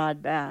sassed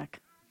God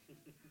back.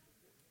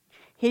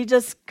 He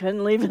just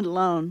couldn't leave it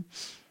alone.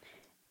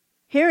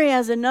 Here he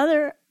has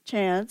another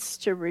chance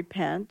to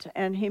repent,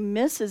 and he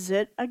misses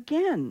it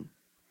again.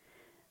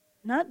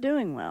 Not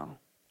doing well.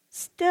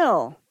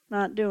 Still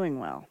not doing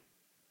well.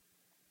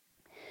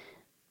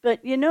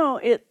 But you know,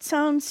 it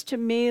sounds to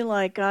me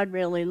like God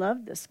really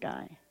loved this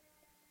guy.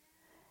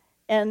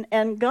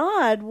 And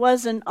God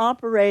wasn't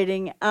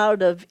operating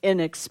out of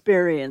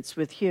inexperience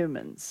with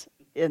humans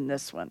in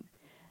this one.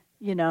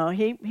 You know,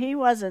 he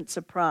wasn't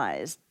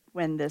surprised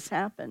when this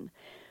happened.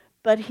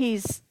 But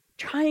he's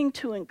trying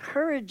to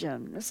encourage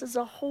him. This is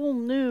a whole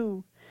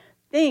new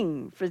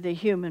thing for the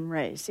human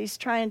race. He's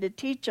trying to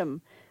teach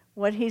him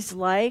what he's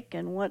like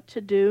and what to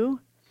do.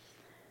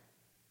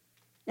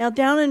 Now,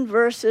 down in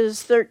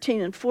verses 13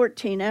 and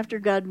 14, after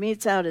God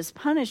metes out his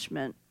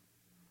punishment,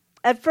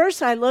 at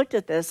first I looked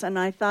at this and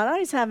I thought,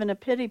 he's having a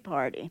pity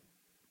party.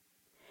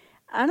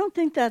 I don't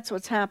think that's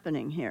what's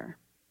happening here.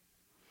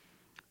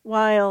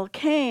 While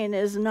Cain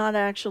is not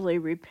actually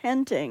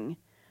repenting,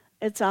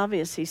 it's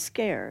obvious he's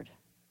scared.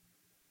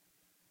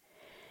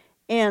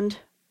 And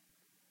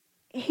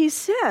he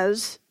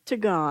says to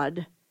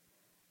God,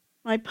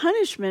 my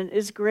punishment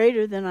is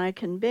greater than I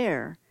can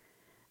bear.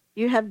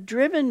 You have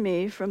driven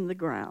me from the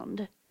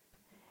ground.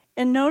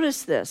 And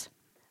notice this,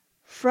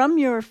 from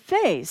your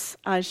face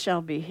I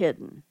shall be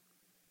hidden.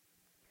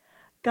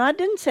 God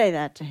didn't say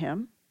that to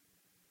him.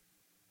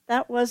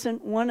 That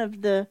wasn't one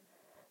of the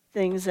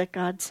things that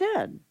God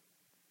said.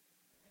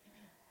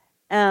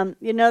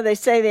 You know, they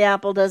say the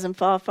apple doesn't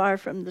fall far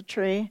from the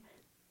tree.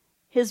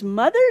 His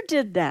mother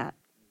did that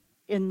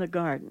in the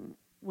garden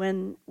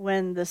when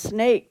the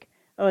snake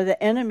or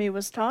the enemy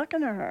was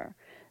talking to her.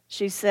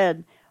 He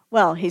said,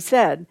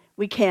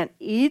 we can't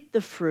eat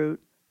the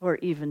fruit or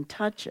even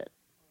touch it.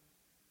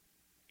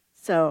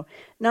 So,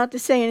 not to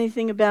say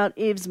anything about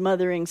Eve's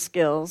mothering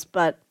skills,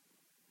 but,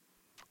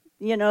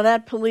 you know,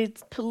 that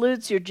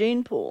pollutes your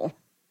gene pool.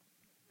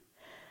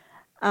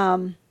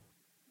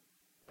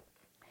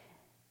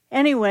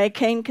 Anyway,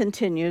 Cain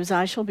continues,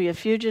 I shall be a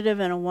fugitive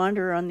and a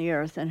wanderer on the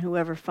earth, and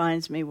whoever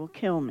finds me will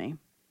kill me.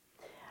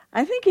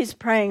 I think he's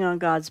praying on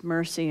God's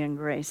mercy and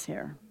grace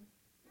here.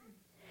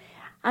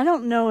 I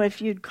don't know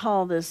if you'd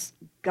call this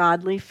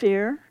godly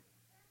fear,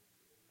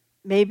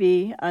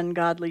 maybe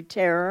ungodly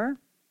terror.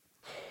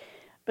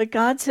 But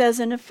God says,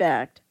 in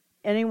effect,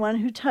 anyone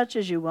who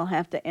touches you will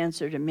have to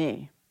answer to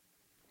me.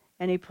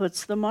 And he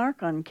puts the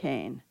mark on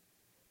Cain.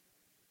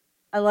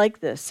 I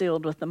like this,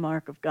 sealed with the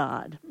mark of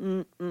God.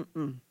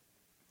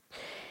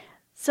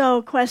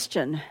 So,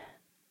 question,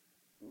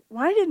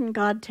 why didn't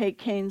God take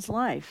Cain's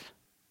life?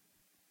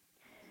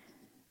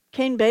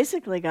 Cain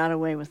basically got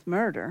away with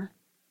murder.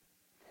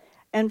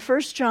 And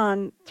 1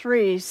 John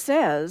 3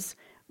 says,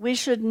 we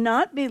should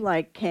not be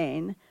like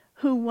Cain,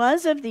 who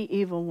was of the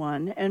evil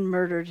one and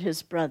murdered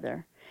his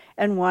brother.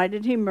 And why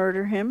did he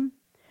murder him?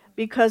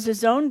 Because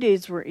his own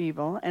deeds were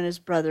evil and his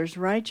brother's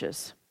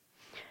righteous.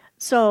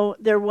 So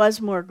there was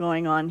more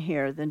going on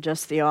here than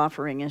just the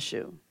offering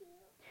issue.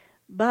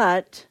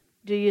 But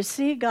do you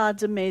see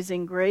God's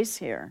amazing grace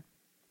here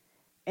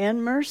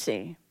and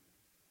mercy?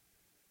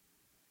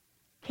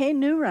 Cain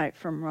knew right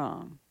from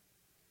wrong.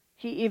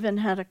 He even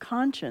had a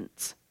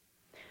conscience.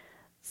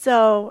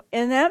 So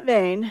in that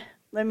vein,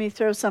 let me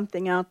throw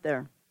something out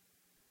there.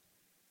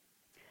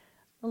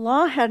 The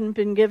law hadn't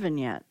been given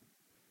yet.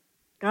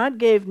 God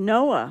gave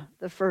Noah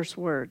the first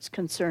words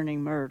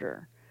concerning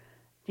murder.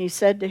 He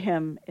said to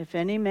him, if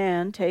any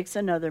man takes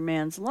another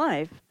man's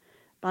life,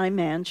 by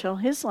man shall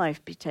his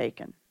life be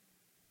taken.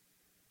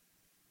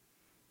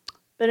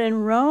 But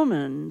in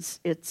Romans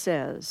it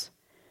says,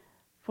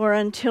 for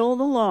until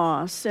the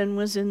law, sin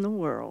was in the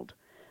world,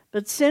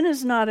 but sin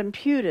is not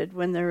imputed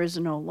when there is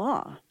no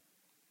law.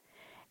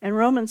 And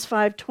Romans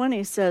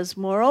 5:20 says,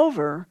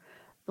 moreover,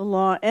 the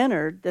law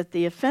entered that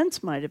the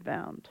offense might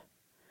abound.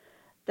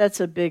 That's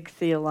a big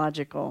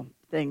theological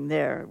thing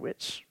there,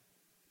 which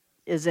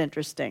is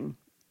interesting.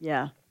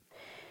 Yeah.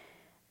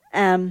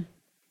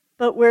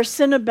 But where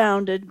sin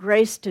abounded,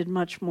 grace did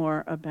much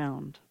more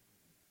abound.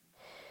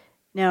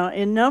 Now,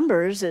 in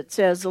Numbers, it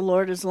says, the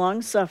Lord is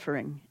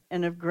long-suffering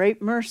and of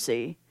great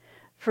mercy,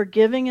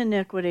 forgiving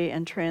iniquity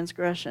and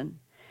transgression,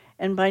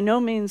 and by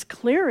no means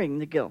clearing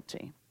the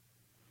guilty.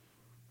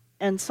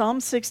 And Psalm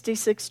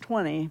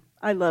 66:20,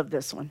 I love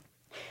this one.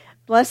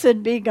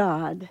 Blessed be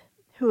God,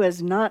 who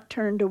has not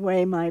turned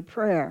away my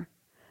prayer,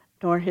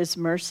 nor his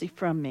mercy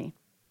from me.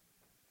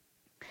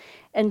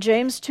 And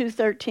James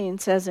 2:13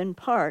 says in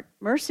part,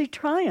 mercy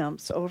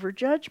triumphs over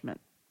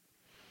judgment.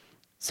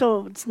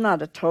 So it's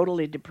not a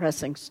totally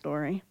depressing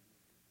story.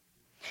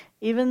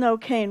 Even though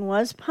Cain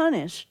was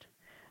punished,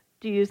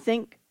 do you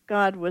think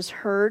God was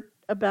hurt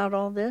about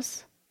all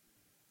this?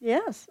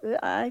 Yes,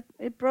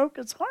 it broke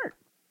his heart.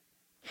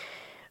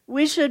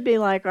 We should be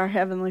like our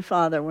Heavenly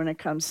Father when it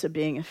comes to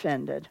being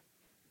offended.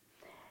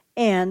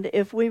 And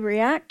if we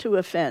react to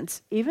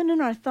offense, even in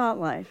our thought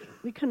life,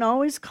 we can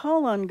always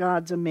call on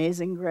God's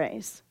amazing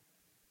grace.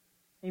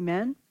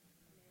 Amen?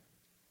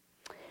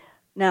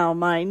 Now,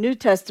 my New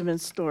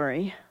Testament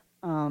story,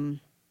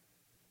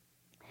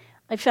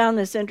 I I found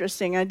this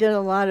interesting. I did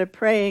a lot of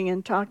praying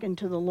and talking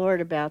to the Lord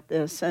about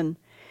this, and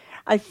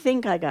I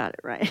think I got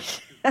it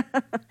right.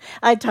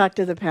 I talked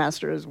to the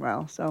pastor as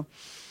well. So,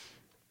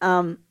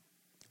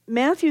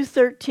 Matthew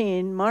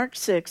 13, Mark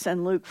 6,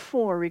 and Luke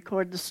 4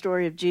 record the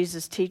story of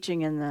Jesus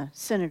teaching in the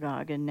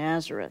synagogue in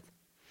Nazareth.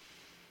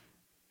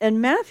 And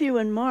Matthew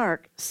and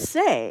Mark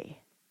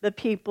say the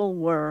people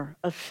were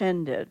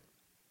offended.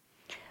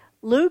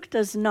 Luke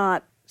does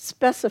not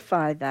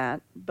specify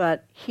that,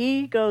 but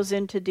he goes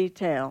into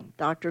detail,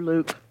 Dr.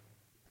 Luke.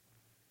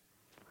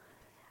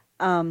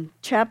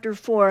 Chapter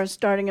 4,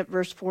 starting at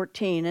verse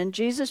 14. And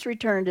Jesus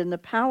returned in the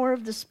power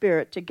of the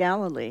Spirit to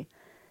Galilee,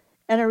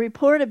 and a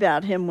report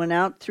about him went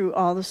out through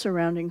all the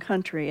surrounding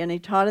country, and he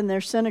taught in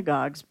their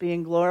synagogues,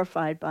 being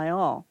glorified by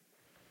all.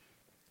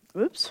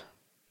 Oops.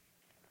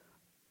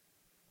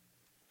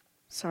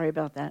 Sorry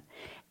about that.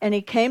 And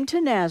he came to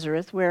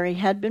Nazareth, where he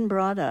had been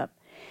brought up.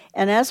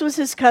 And as was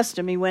his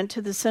custom, he went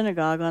to the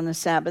synagogue on the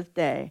Sabbath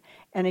day,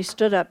 and he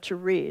stood up to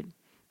read.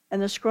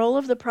 And the scroll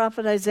of the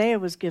prophet Isaiah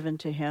was given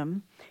to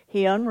him.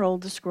 He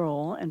unrolled the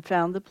scroll and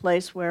found the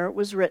place where it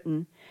was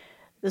written,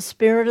 "The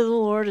Spirit of the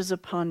Lord is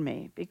upon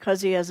me,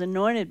 because he has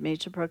anointed me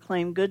to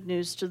proclaim good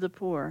news to the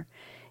poor.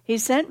 He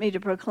sent me to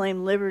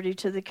proclaim liberty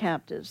to the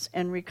captives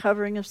and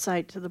recovering of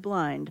sight to the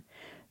blind,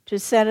 to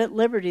set at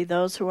liberty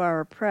those who are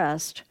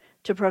oppressed,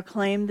 to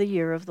proclaim the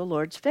year of the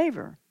Lord's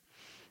favor."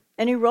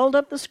 And he rolled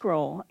up the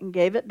scroll and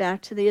gave it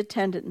back to the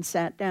attendant and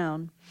sat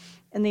down.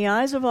 And the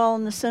eyes of all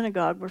in the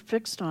synagogue were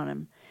fixed on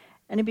him.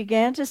 And he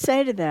began to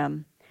say to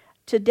them,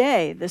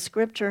 "Today the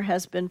scripture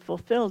has been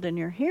fulfilled in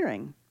your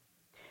hearing."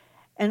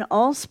 And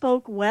all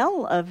spoke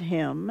well of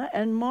him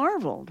and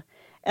marveled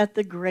at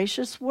the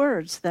gracious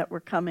words that were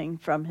coming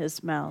from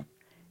his mouth.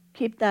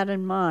 Keep that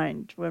in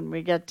mind when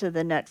we get to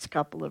the next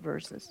couple of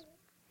verses.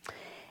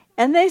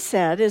 And they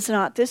said, "Is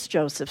not this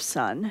Joseph's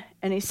son?"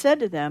 And he said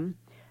to them,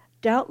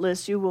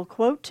 "Doubtless you will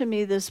quote to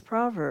me this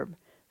proverb,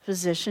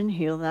 'Physician,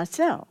 heal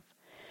thyself.'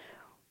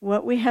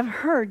 What we have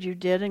heard you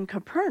did in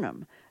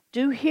Capernaum,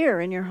 do here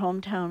in your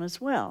hometown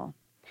as well."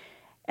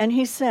 And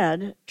he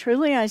said,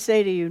 "Truly I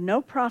say to you, no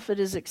prophet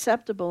is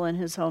acceptable in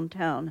his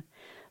hometown.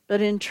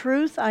 But in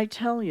truth I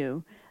tell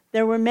you,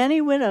 there were many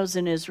widows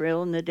in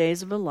Israel in the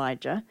days of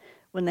Elijah,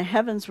 when the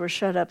heavens were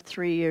shut up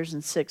 3 years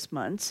and 6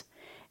 months,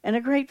 and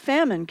a great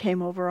famine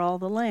came over all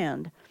the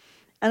land.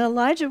 And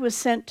Elijah was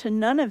sent to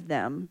none of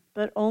them,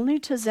 but only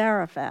to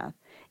Zarephath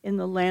in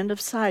the land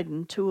of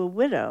Sidon, to a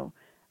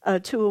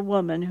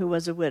woman who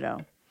was a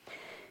widow.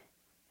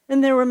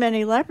 And there were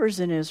many lepers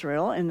in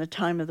Israel in the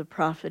time of the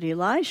prophet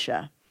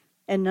Elisha,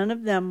 and none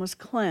of them was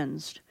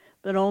cleansed,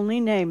 but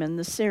only Naaman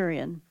the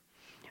Syrian.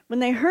 When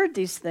they heard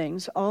these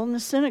things, all in the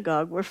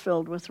synagogue were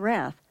filled with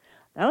wrath."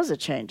 That was a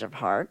change of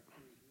heart.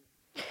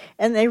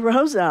 "And they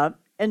rose up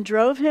and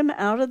drove him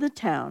out of the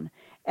town,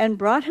 and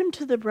brought him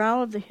to the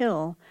brow of the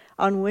hill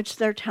on which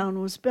their town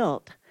was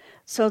built,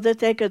 so that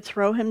they could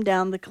throw him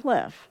down the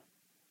cliff.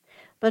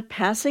 But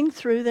passing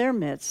through their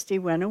midst, he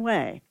went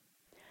away."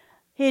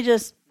 He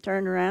just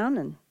turned around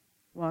and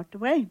walked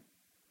away.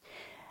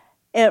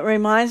 It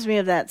reminds me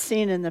of that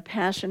scene in The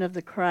Passion of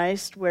the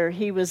Christ where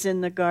he was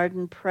in the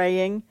garden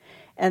praying,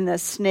 and the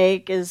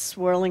snake is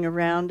swirling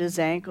around his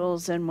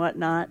ankles and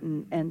whatnot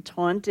and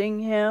taunting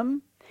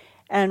him.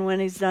 And when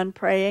he's done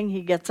praying,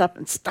 he gets up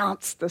and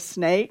stomps the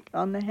snake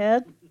on the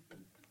head.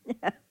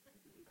 Yeah.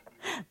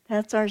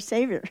 That's our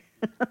Savior.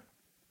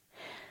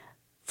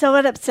 So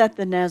what upset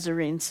the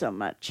Nazarene so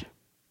much?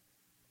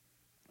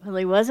 Well,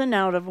 he wasn't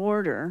out of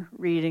order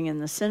reading in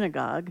the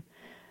synagogue.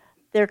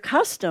 Their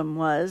custom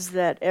was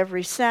that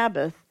every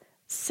Sabbath,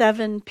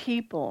 7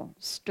 people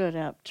stood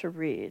up to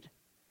read.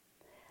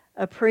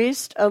 A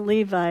priest, a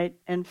Levite,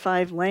 and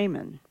 5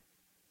 laymen.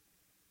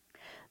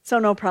 So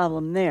no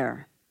problem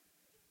there.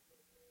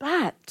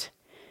 But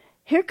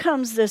here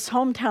comes this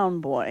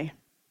hometown boy,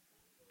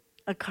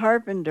 a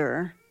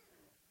carpenter,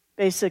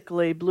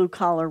 basically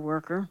blue-collar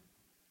worker,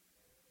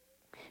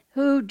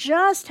 who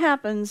just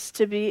happens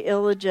to be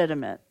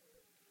illegitimate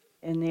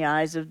in the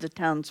eyes of the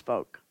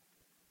townsfolk.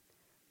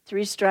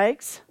 3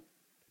 strikes?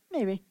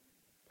 Maybe.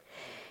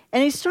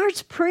 And he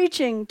starts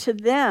preaching to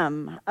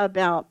them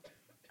about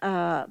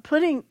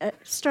putting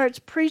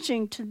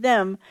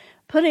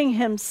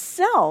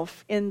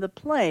himself in the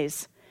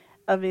place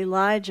of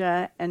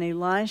Elijah and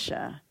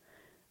Elisha,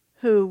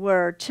 who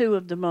were 2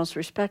 of the most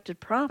respected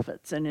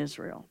prophets in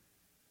Israel.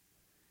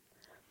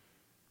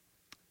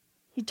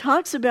 He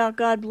talks about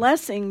God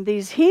blessing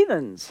these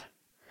heathens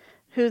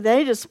who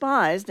they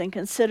despised and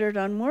considered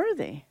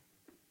unworthy.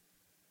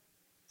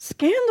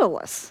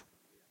 Scandalous.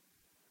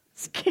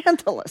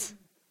 Scandalous.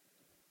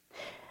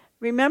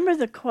 Remember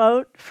the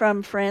quote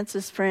from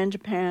Francis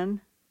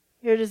Frangipane?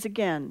 Here it is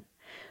again.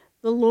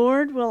 "The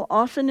Lord will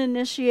often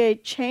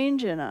initiate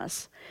change in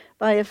us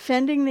by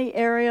offending the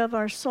area of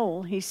our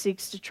soul he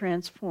seeks to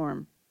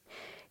transform.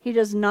 He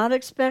does not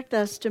expect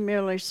us to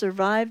merely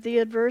survive the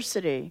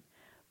adversity,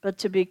 but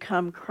to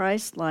become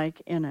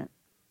Christ-like in it."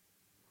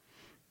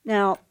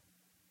 Now,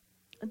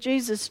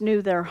 Jesus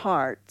knew their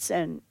hearts,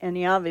 and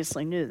he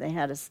obviously knew they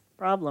had a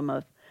problem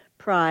of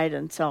pride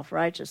and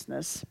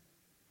self-righteousness.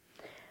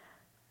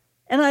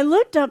 And I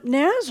looked up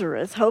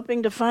Nazareth,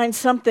 hoping to find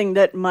something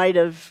that might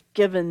have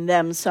given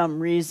them some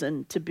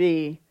reason to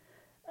be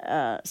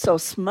so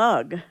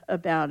smug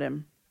about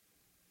him.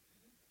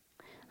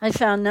 I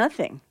found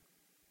nothing.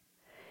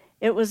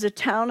 It was a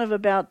town of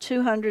about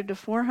 200 to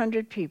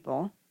 400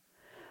 people,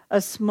 a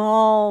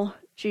small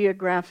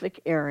geographic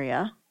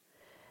area.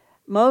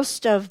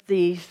 Most of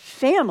the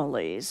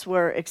families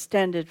were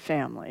extended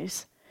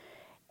families.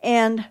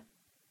 And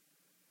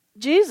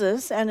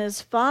Jesus and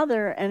his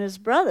father and his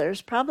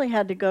brothers probably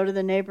had to go to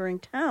the neighboring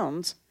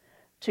towns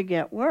to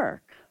get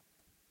work.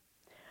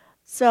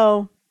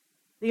 So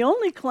the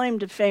only claim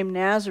to fame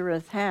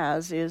Nazareth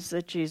has is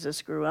that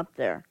Jesus grew up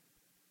there.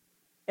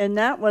 And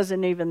that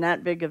wasn't even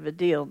that big of a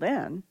deal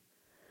then,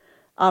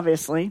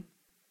 obviously.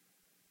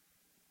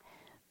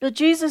 But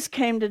Jesus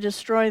came to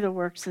destroy the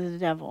works of the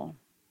devil.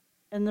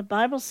 And the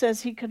Bible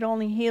says he could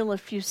only heal a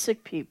few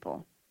sick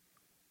people.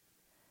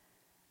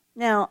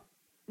 Now,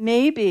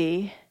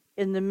 maybe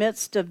in the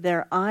midst of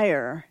their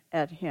ire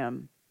at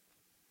him,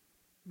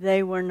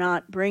 they were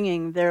not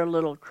bringing their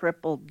little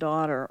crippled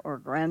daughter or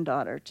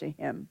granddaughter to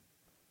him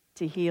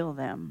to heal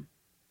them,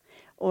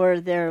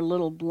 or their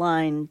little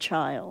blind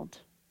child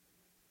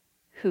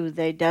who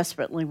they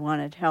desperately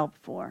wanted help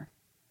for.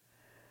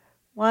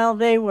 While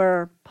they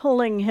were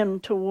pulling him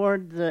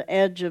toward the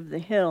edge of the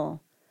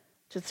hill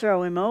to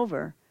throw him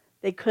over,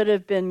 they could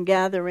have been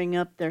gathering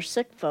up their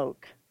sick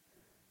folk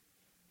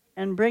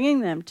and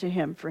bringing them to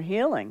him for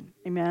healing.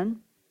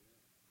 Amen?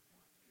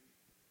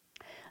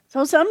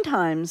 So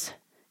sometimes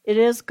it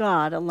is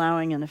God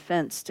allowing an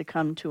offense to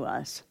come to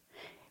us.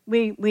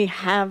 We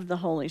have the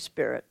Holy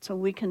Spirit, so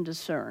we can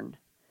discern,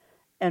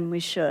 and we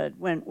should.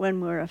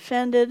 When we're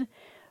offended,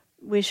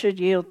 we should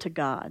yield to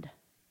God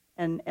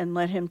and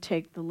let him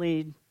take the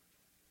lead.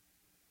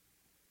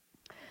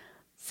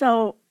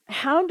 So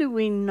how do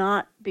we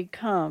not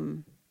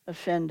become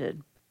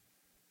offended?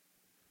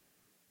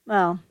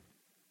 Well,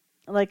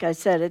 like I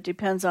said, it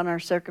depends on our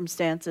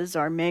circumstances,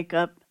 our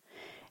makeup.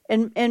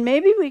 And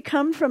maybe we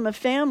come from a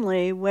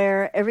family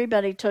where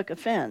everybody took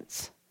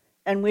offense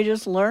and we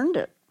just learned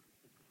it.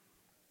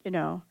 You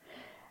know,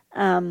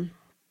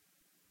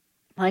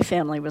 my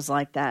family was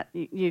like that.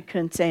 You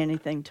couldn't say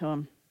anything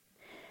to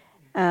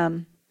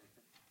them.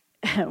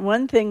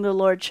 One thing the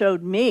Lord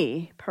showed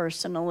me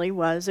personally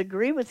was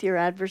agree with your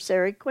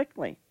adversary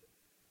quickly.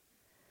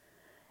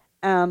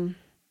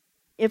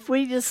 If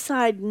we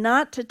decide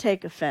not to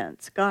take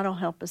offense, God will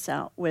help us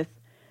out with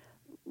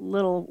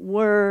little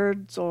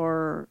words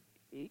or,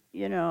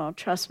 you know,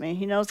 trust me,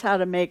 he knows how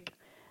to make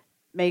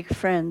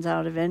friends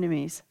out of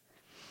enemies.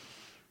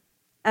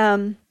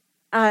 I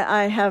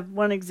have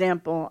one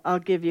example I'll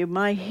give you.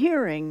 My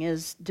hearing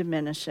is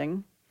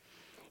diminishing,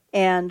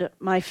 and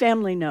my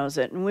family knows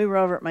it. And we were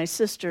over at my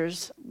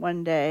sister's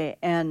one day,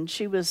 and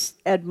she was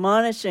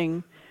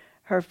admonishing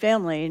her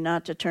family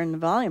not to turn the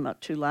volume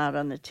up too loud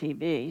on the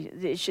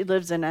TV. She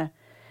lives in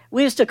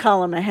we used to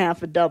call them a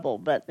half a double,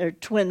 but they're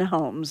twin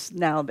homes.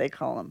 Now they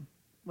call them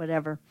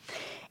whatever.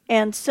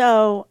 And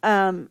so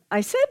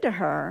I said to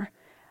her,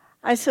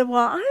 I said,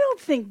 well, I don't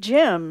think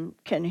Jim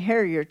can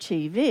hear your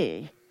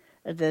TV,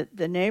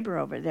 the neighbor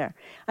over there.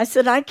 I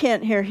said, I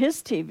can't hear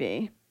his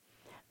TV.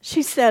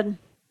 She said,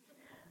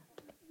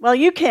 well,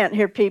 you can't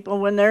hear people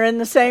when they're in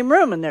the same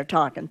room and they're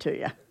talking to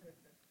you,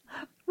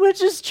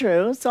 which is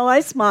true. So I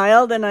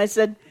smiled and I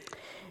said,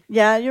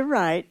 yeah, you're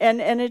right.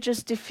 And it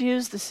just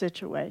diffused the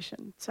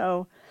situation.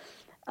 So,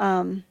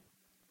 and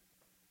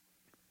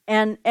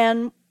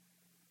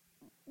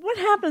what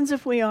happens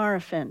if we are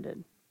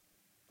offended?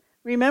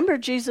 Remember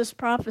Jesus'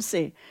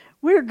 prophecy.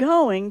 We're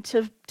going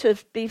to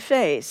be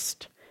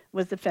faced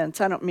with offense.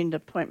 I don't mean to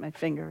point my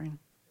finger.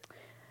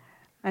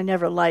 I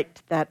never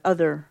liked that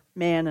other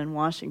man in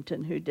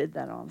Washington who did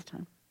that all the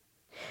time.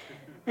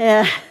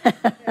 Yeah.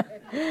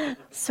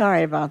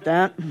 Sorry about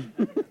that.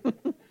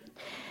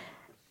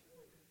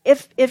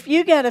 If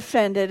you get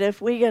offended,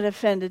 if we get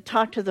offended,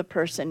 talk to the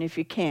person if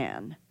you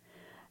can.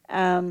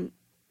 And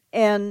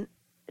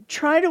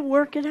try to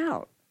work it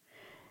out.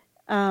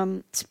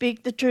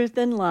 Speak the truth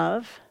in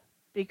love,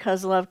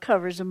 because love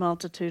covers a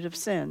multitude of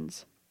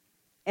sins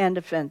and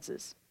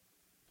offenses.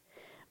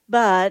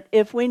 But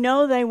if we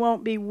know they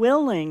won't be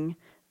willing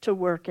to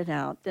work it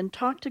out, then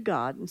talk to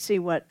God and see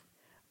what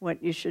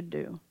you should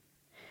do.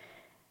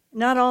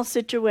 Not all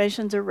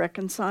situations are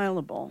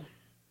reconcilable.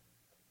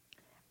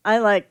 I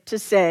like to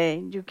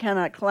say you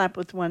cannot clap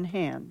with one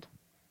hand.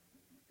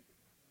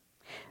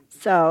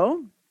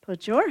 So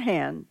put your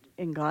hand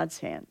in God's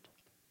hand.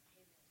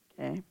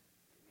 Okay?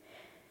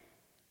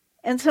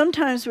 And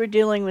sometimes we're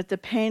dealing with the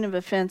pain of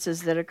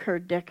offenses that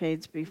occurred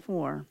decades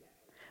before.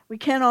 We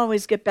can't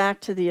always get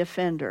back to the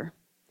offender.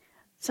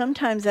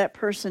 Sometimes that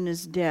person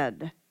is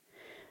dead.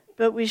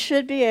 But we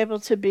should be able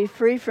to be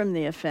free from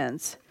the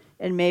offense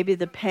and maybe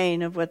the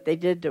pain of what they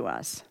did to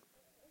us.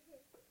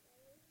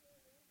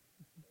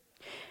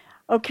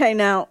 Okay,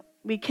 now,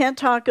 we can't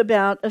talk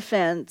about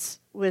offense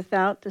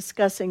without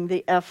discussing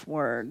the F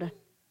word.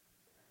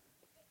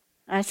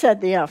 I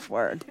said the F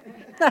word.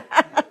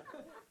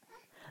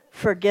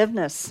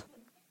 Forgiveness.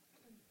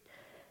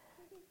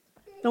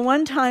 The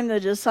one time the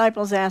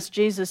disciples asked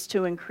Jesus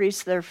to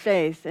increase their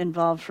faith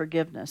involved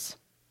forgiveness.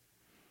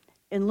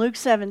 In Luke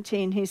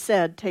 17, he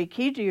said, "Take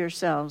heed to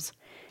yourselves.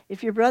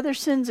 If your brother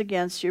sins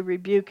against you,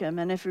 rebuke him,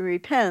 and if he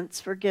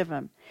repents, forgive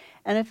him.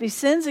 And if he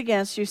sins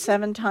against you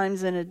 7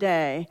 times in a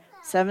day,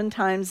 7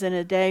 times in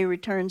a day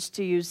returns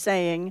to you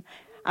saying,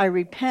 'I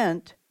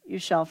repent,' you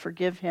shall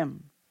forgive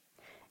him."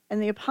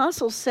 And the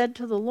apostles said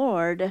to the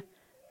Lord,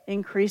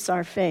 "Increase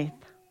our faith."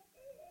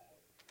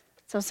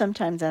 So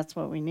sometimes that's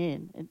what we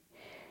need.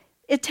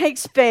 It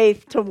takes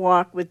faith to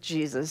walk with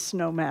Jesus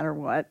no matter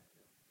what.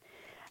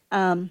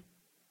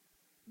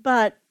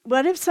 But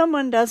what if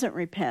someone doesn't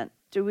repent?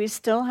 Do we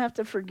still have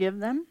to forgive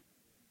them?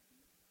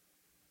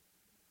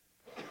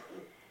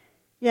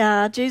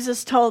 Yeah,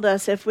 Jesus told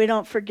us if we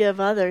don't forgive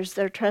others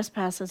their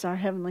trespasses, our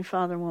Heavenly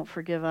Father won't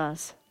forgive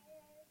us.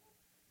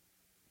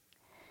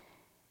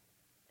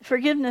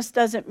 Forgiveness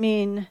doesn't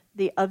mean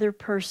the other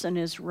person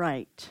is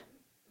right.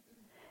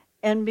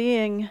 And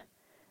being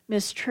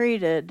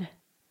mistreated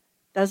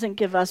doesn't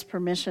give us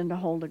permission to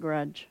hold a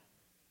grudge.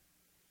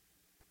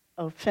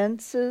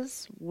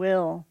 Offenses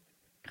will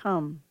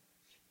come.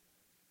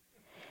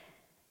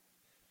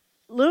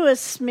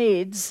 Lewis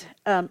Smedes,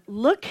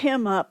 look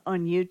him up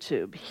on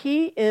YouTube.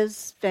 He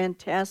is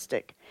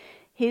fantastic.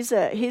 He's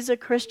a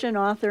Christian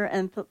author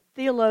and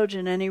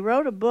theologian, and he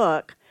wrote a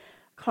book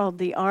called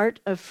The Art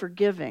of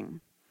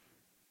Forgiving,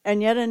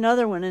 and yet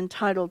another one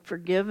entitled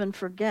Forgive and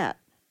Forget,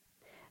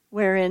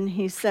 wherein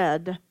he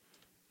said,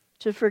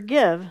 to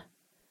forgive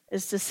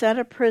is to set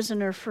a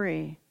prisoner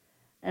free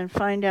and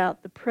find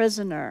out the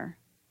prisoner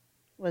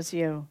was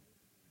you.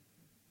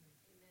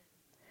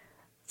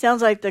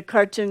 Sounds like the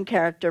cartoon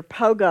character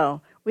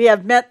Pogo. We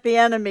have met the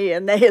enemy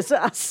and they is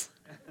us.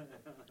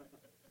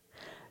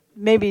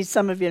 Maybe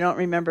some of you don't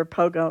remember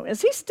Pogo.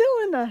 Is he still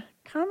in the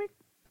comic?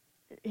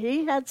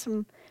 He had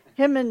some,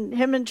 him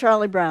and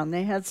Charlie Brown,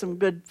 they had some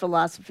good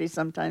philosophy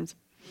sometimes.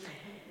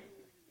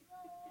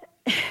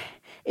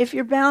 If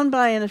you're bound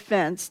by an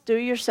offense, do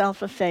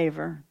yourself a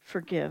favor,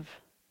 forgive.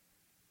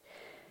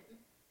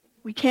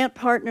 We can't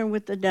partner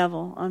with the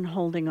devil on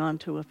holding on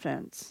to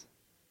offense.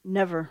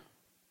 Never.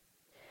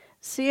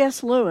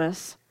 C.S.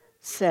 Lewis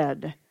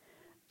said,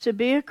 to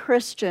be a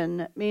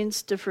Christian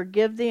means to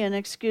forgive the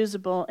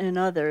inexcusable in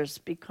others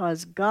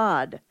because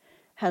God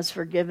has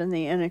forgiven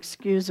the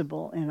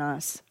inexcusable in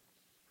us.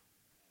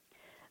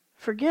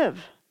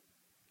 Forgive.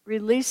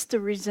 Release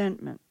the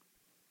resentment.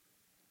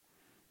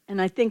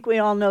 And I think we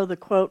all know the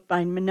quote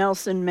by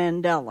Nelson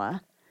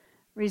Mandela.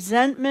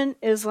 Resentment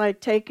is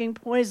like taking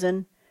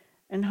poison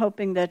and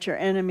hoping that your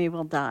enemy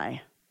will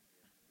die.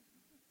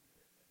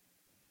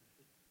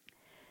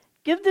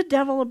 Give the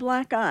devil a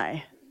black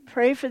eye.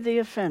 Pray for the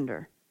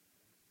offender.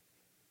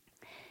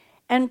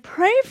 And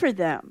pray for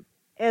them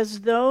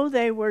as though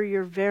they were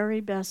your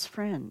very best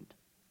friend.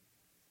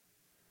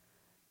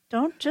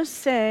 Don't just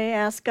say,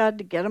 ask God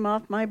to get him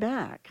off my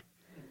back.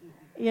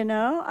 You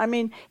know, I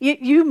mean,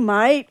 you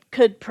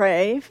could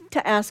pray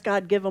to ask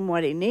God give him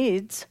what he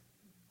needs.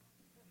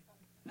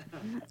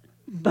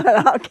 But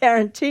I'll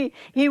guarantee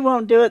he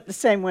won't do it the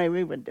same way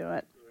we would do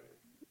it.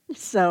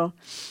 So,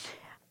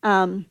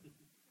 one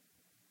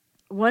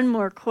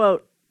more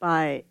quote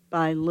by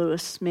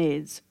Lewis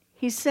Smedes.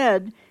 He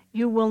said,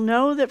 you will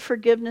know that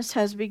forgiveness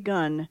has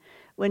begun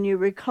when you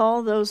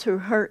recall those who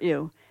hurt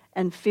you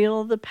and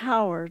feel the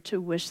power to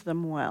wish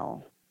them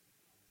well.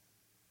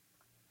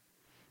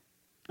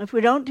 If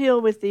we don't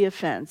deal with the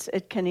offense,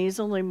 it can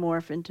easily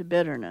morph into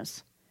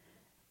bitterness.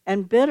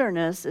 And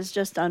bitterness is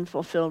just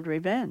unfulfilled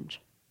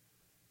revenge.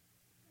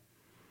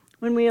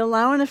 When we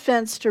allow an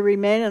offense to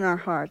remain in our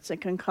hearts, it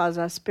can cause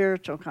us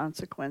spiritual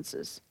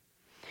consequences.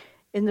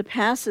 In the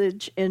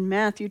passage in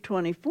Matthew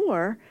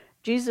 24,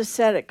 Jesus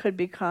said it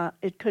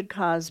could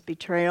cause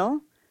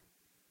betrayal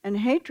and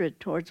hatred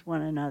towards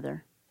one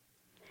another.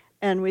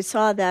 And we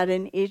saw that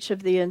in each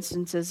of the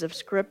instances of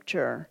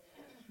Scripture.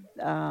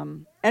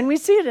 And we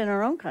see it in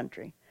our own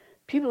country.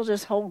 People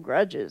just hold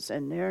grudges,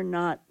 and they're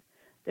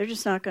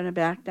just not going to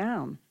back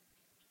down.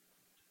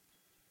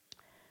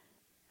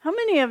 How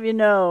many of you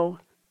know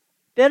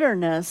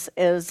bitterness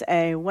is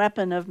a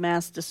weapon of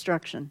mass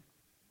destruction?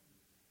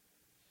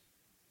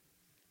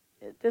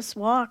 This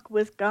walk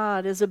with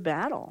God is a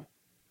battle.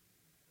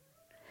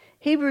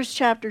 Hebrews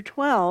chapter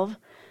 12,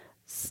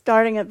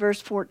 starting at verse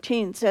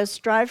 14, says,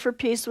 strive for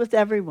peace with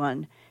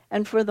everyone,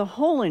 and for the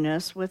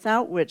holiness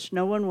without which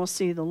no one will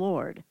see the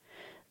Lord.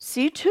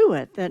 See to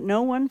it that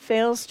no one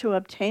fails to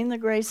obtain the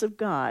grace of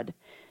God,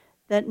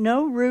 that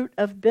no root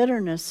of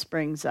bitterness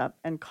springs up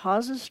and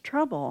causes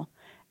trouble,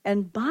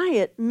 and by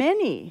it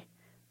many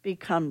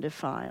become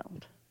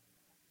defiled.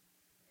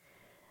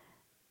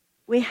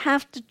 We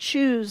have to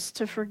choose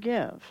to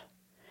forgive,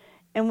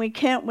 and we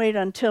can't wait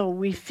until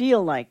we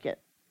feel like it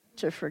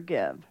to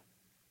forgive.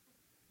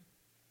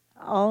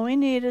 All we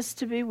need is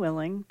to be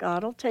willing.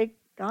 God will take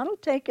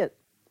it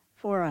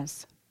for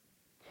us.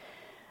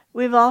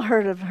 We've all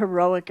heard of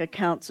heroic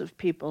accounts of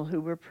people who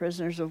were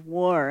prisoners of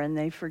war and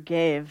they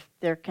forgave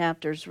their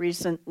captors.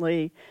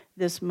 Recently,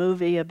 this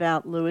movie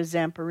about Louis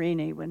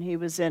Zamperini when he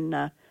was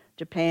in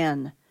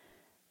Japan,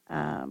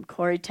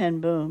 Corrie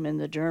ten Boom in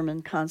the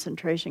German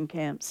concentration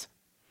camps.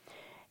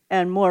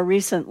 And more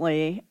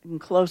recently, and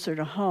closer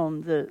to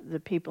home,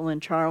 the people in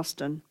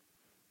Charleston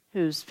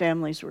whose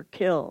families were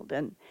killed.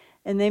 And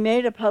they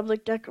made a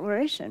public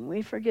declaration,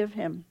 we forgive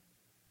him.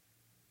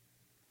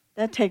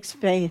 That takes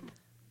faith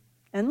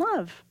and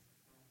love.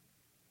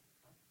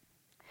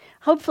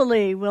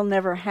 Hopefully, we'll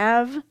never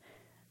have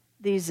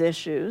these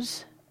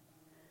issues,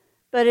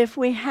 but if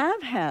we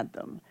have had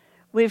them,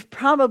 we've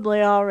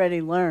probably already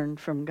learned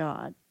from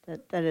God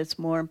that it's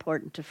more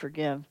important to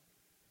forgive.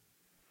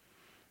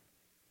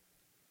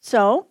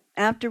 So,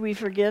 after we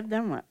forgive,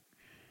 then what?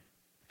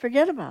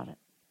 Forget about it.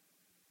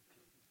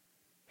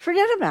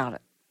 Forget about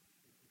it.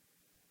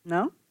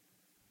 No?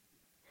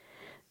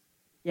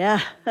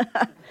 Yeah.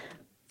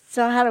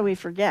 So how do we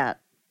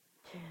forget?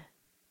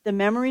 The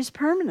memory's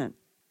permanent.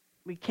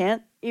 We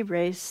can't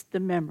erase the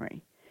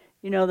memory.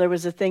 You know, there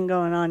was a thing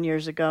going on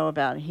years ago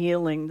about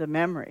healing the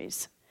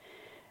memories.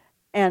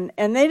 And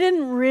they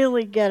didn't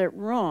really get it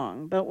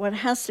wrong, but what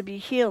has to be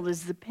healed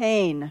is the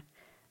pain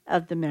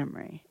of the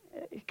memory,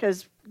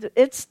 because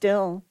it's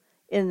still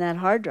in that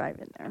hard drive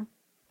in there.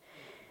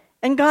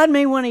 And God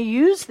may want to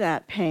use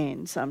that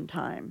pain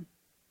sometime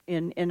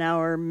in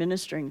our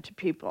ministering to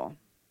people.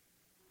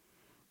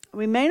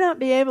 We may not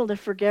be able to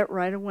forget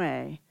right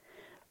away,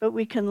 but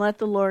we can let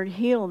the Lord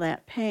heal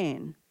that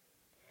pain.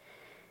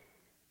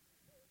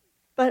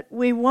 But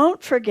we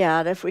won't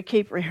forget if we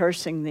keep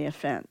rehearsing the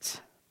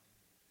offense.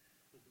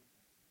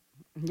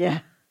 Yeah.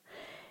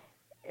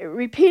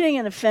 Repeating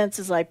an offense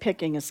is like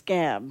picking a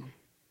scab.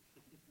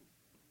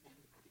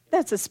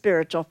 That's a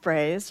spiritual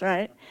phrase,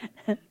 right?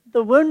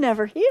 The wound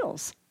never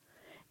heals.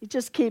 You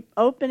just keep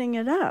opening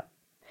it up.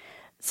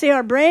 See,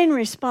 our brain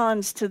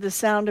responds to the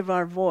sound of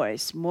our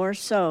voice more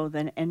so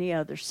than any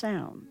other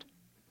sound.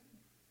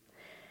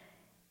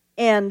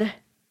 And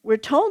we're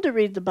told to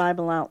read the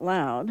Bible out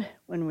loud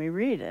when we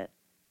read it.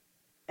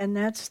 And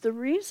that's the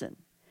reason.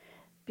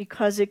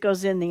 Because it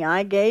goes in the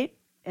eye gate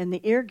and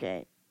the ear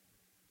gate.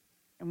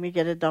 And we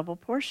get a double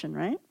portion,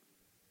 right?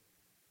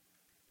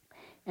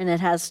 And it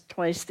has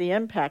twice the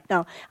impact.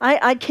 Now,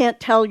 I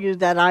can't tell you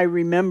that I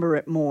remember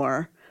it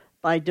more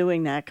by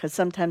doing that, because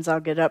sometimes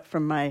I'll get up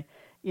from my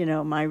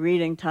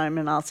reading time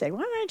and I'll say,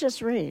 why don't I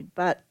just read?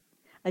 But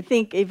I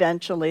think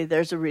eventually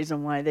there's a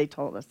reason why they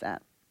told us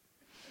that.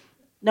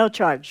 No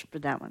charge for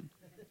that one.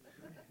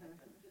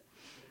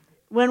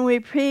 When we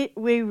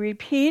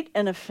repeat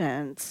an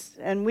offense,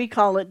 and we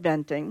call it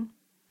venting,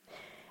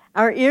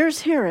 our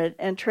ears hear it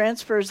and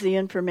transfers the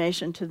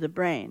information to the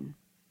brain.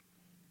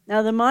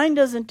 Now, the mind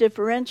doesn't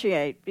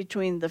differentiate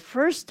between the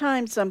first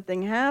time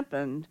something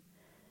happened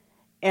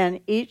and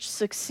each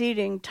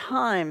succeeding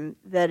time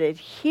that it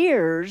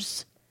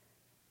hears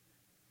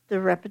the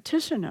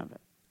repetition of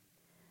it.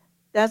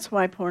 That's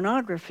why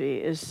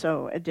pornography is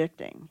so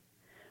addicting,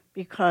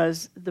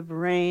 because the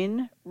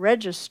brain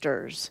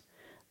registers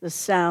the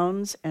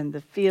sounds and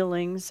the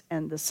feelings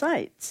and the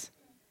sights.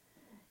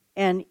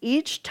 And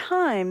each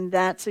time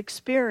that's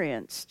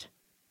experienced,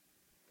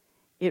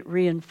 it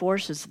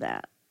reinforces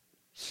that.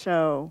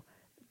 So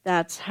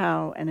that's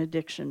how an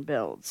addiction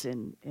builds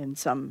in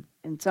some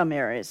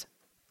areas.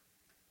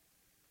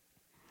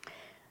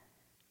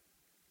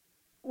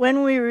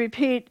 When we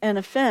repeat an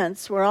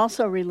offense, we're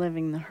also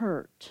reliving the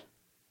hurt.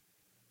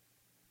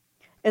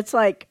 It's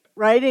like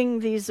writing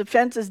these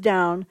offenses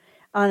down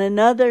on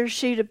another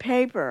sheet of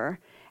paper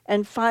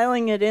and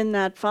filing it in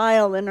that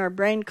file in our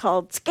brain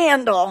called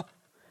scandal.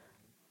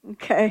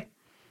 Okay?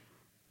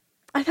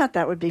 I thought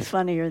that would be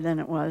funnier than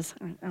it was.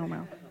 Oh,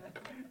 well.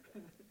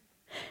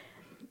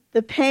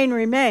 The pain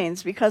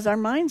remains because our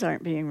minds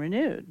aren't being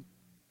renewed.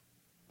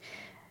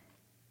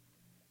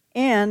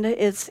 And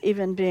it's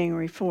even being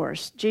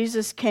reinforced.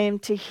 Jesus came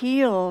to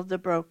heal the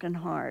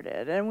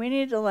brokenhearted, and we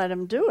need to let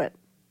him do it.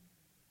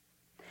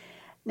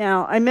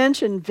 Now, I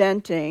mentioned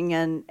venting,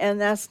 and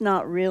that's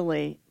not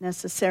really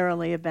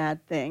necessarily a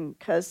bad thing,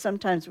 because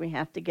sometimes we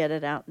have to get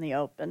it out in the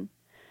open.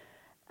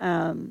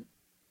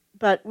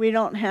 But we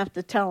don't have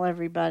to tell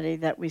everybody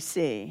that we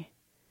see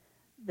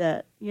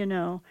that,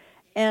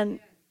 and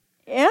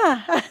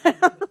yeah,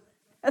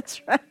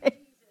 that's right.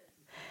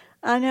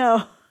 I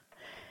know.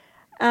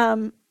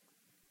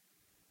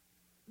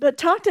 But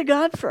talk to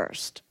God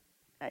first.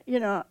 I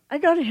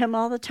go to him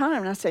all the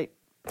time, and I say,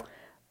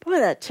 boy,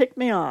 that ticked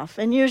me off.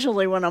 And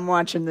usually when I'm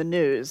watching the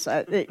news,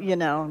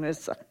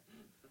 it's,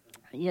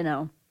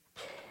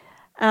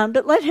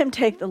 but let him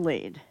take the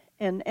lead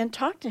and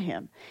talk to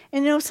him.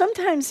 And,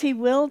 sometimes he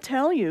will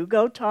tell you,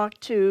 go talk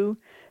to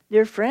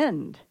your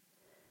friend.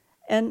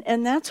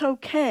 And that's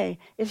okay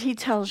if he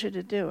tells you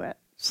to do it.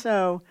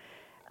 So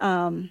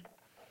how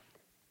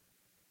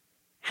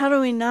do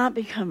we not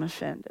become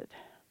offended?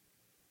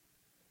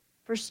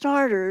 For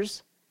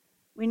starters,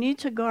 we need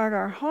to guard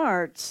our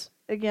hearts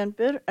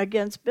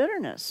against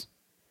bitterness,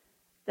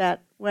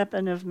 that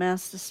weapon of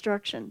mass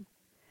destruction.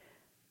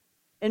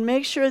 And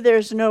make sure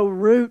there's no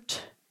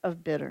root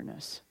of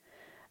bitterness.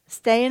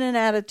 Stay in an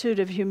attitude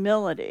of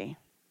humility.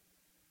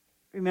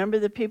 Remember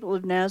the people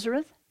of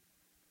Nazareth?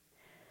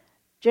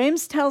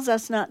 James tells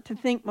us not to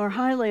think more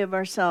highly of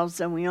ourselves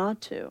than we ought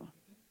to.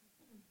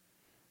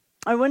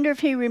 I wonder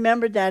if he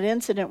remembered that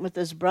incident with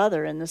his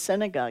brother in the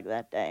synagogue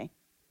that day.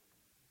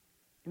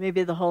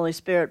 Maybe the Holy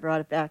Spirit brought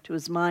it back to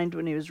his mind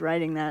when he was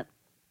writing that.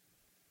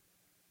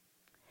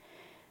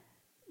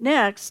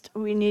 Next,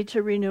 we need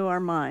to renew our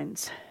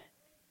minds.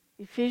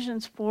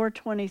 Ephesians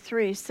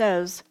 4:23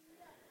 says,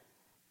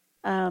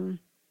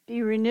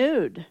 be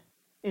renewed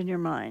in your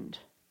mind.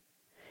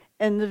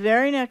 And the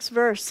very next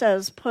verse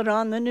says, put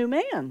on the new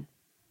man.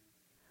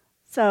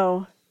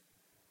 So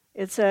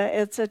it's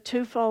a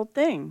twofold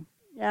thing,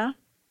 yeah?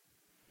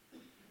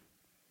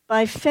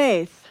 By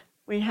faith,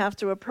 we have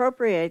to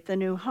appropriate the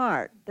new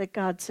heart that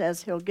God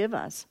says he'll give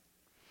us.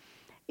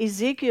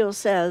 Ezekiel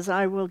says,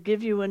 I will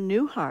give you a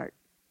new heart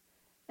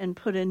and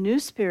put a new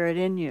spirit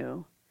in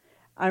you.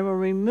 I will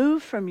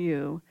remove from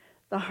you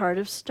the heart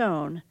of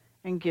stone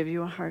and give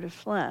you a heart of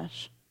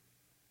flesh.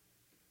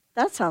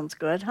 That sounds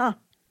good, huh?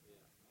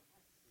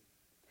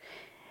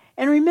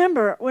 And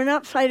remember, we're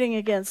not fighting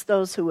against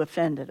those who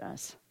offended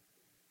us.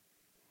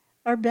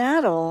 Our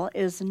battle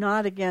is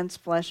not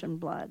against flesh and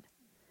blood.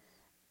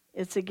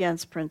 It's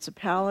against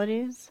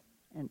principalities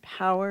and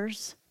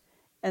powers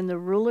and the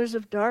rulers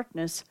of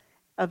darkness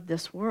of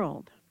this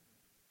world.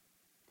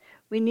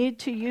 We need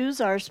to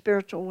use our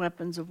spiritual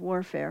weapons of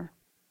warfare.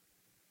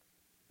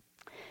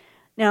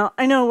 Now,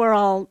 I know we're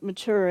all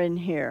mature in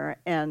here,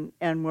 and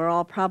we're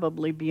all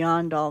probably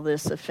beyond all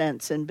this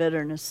offense and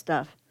bitterness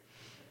stuff.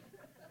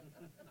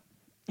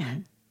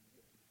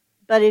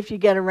 But if you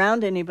get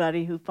around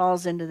anybody who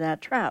falls into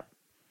that trap,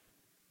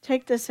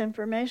 take this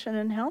information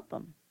and help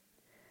them.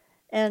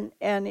 And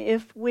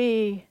if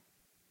we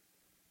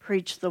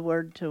preach the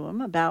word to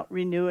them about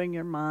renewing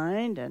your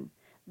mind and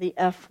the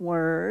F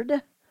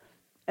word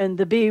and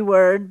the B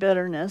word,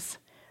 bitterness,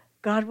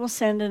 God will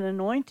send an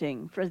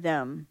anointing for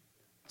them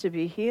to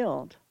be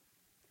healed.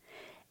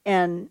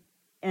 And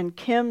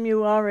Kim,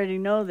 you already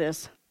know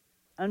this.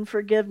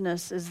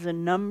 Unforgiveness is the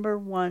number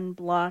one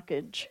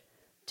blockage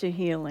to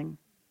healing.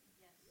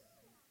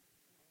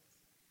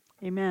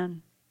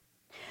 Amen.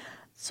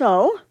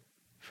 So,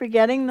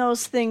 forgetting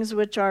those things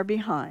which are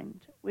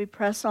behind, we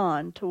press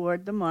on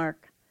toward the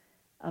mark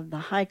of the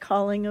high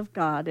calling of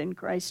God in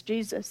Christ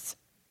Jesus,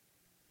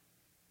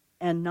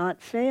 and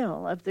not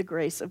fail of the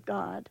grace of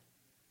God.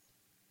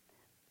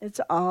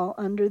 It's all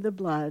under the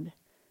blood,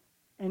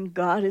 and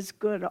God is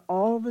good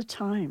all the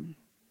time.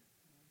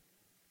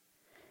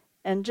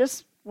 And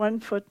just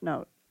one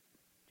footnote.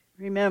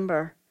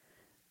 Remember,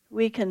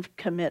 we can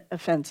commit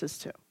offenses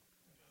too.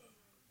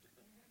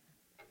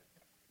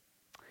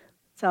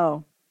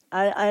 So,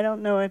 I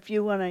don't know if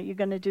you're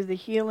going to do the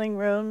healing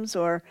rooms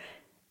or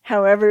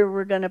however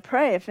we're going to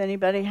pray. If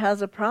anybody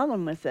has a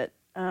problem with it,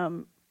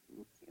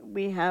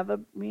 we have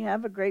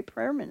a great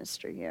prayer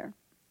ministry here.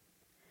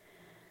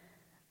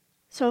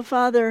 So,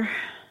 Father,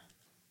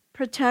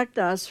 protect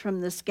us from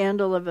the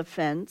scandal of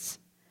offense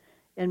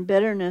and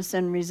bitterness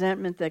and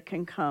resentment that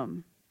can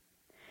come.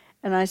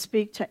 And I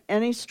speak to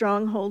any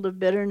stronghold of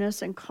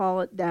bitterness and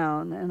call it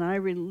down, and I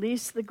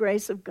release the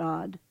grace of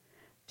God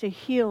to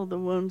heal the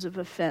wounds of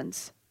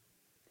offense.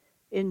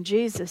 In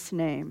Jesus'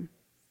 name,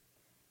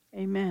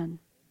 amen.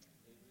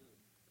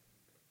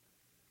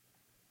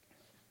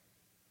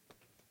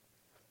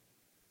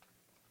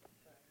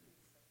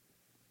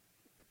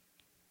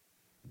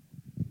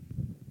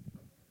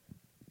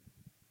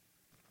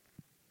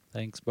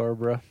 Thanks,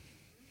 Barbara.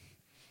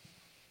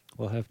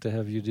 We'll have to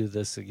have you do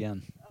this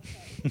again.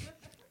 Okay.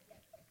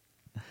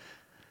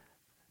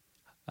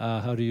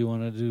 How do you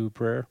want to do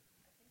prayer?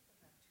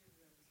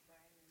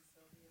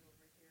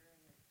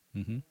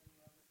 Mm-hmm.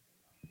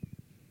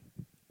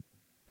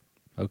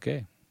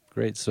 Okay,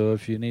 great. So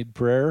if you need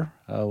prayer,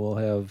 we'll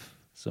have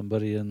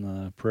somebody in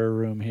the prayer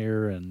room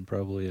here and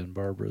probably in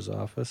Barbara's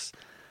office.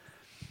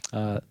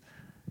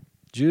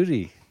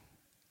 Judy,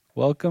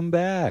 welcome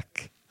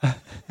back.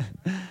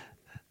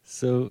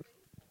 So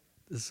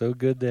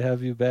good to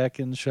have you back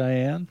in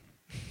Cheyenne.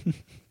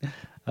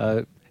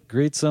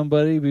 Greet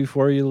somebody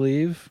before you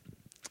leave,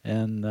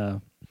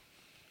 and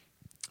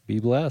be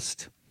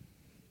blessed.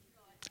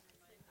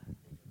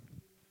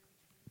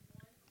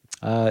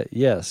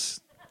 Yes.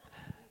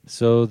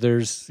 So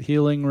there's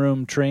healing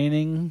room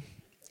training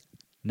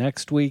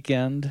next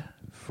weekend,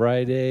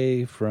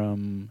 Friday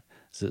from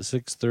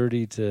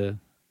 6:30 to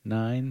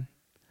 9?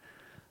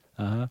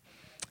 And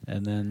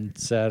then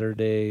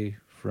Saturday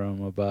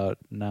from about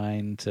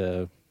 9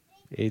 to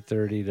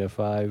 8:30 to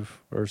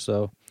 5 or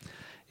so.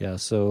 Yeah,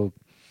 so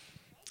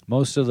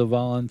most of the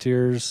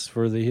volunteers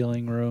for the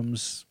healing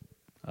rooms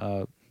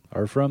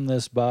are from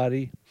this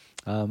body.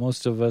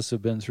 Most of us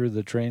have been through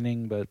the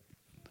training, but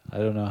I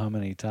don't know how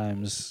many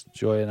times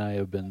Joy and I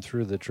have been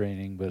through the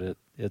training, but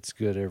it's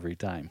good every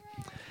time.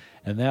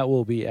 And that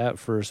will be at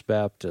First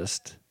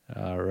Baptist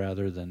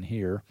rather than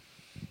here.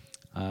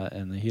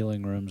 And the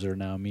healing rooms are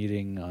now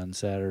meeting on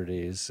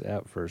Saturdays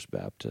at First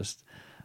Baptist.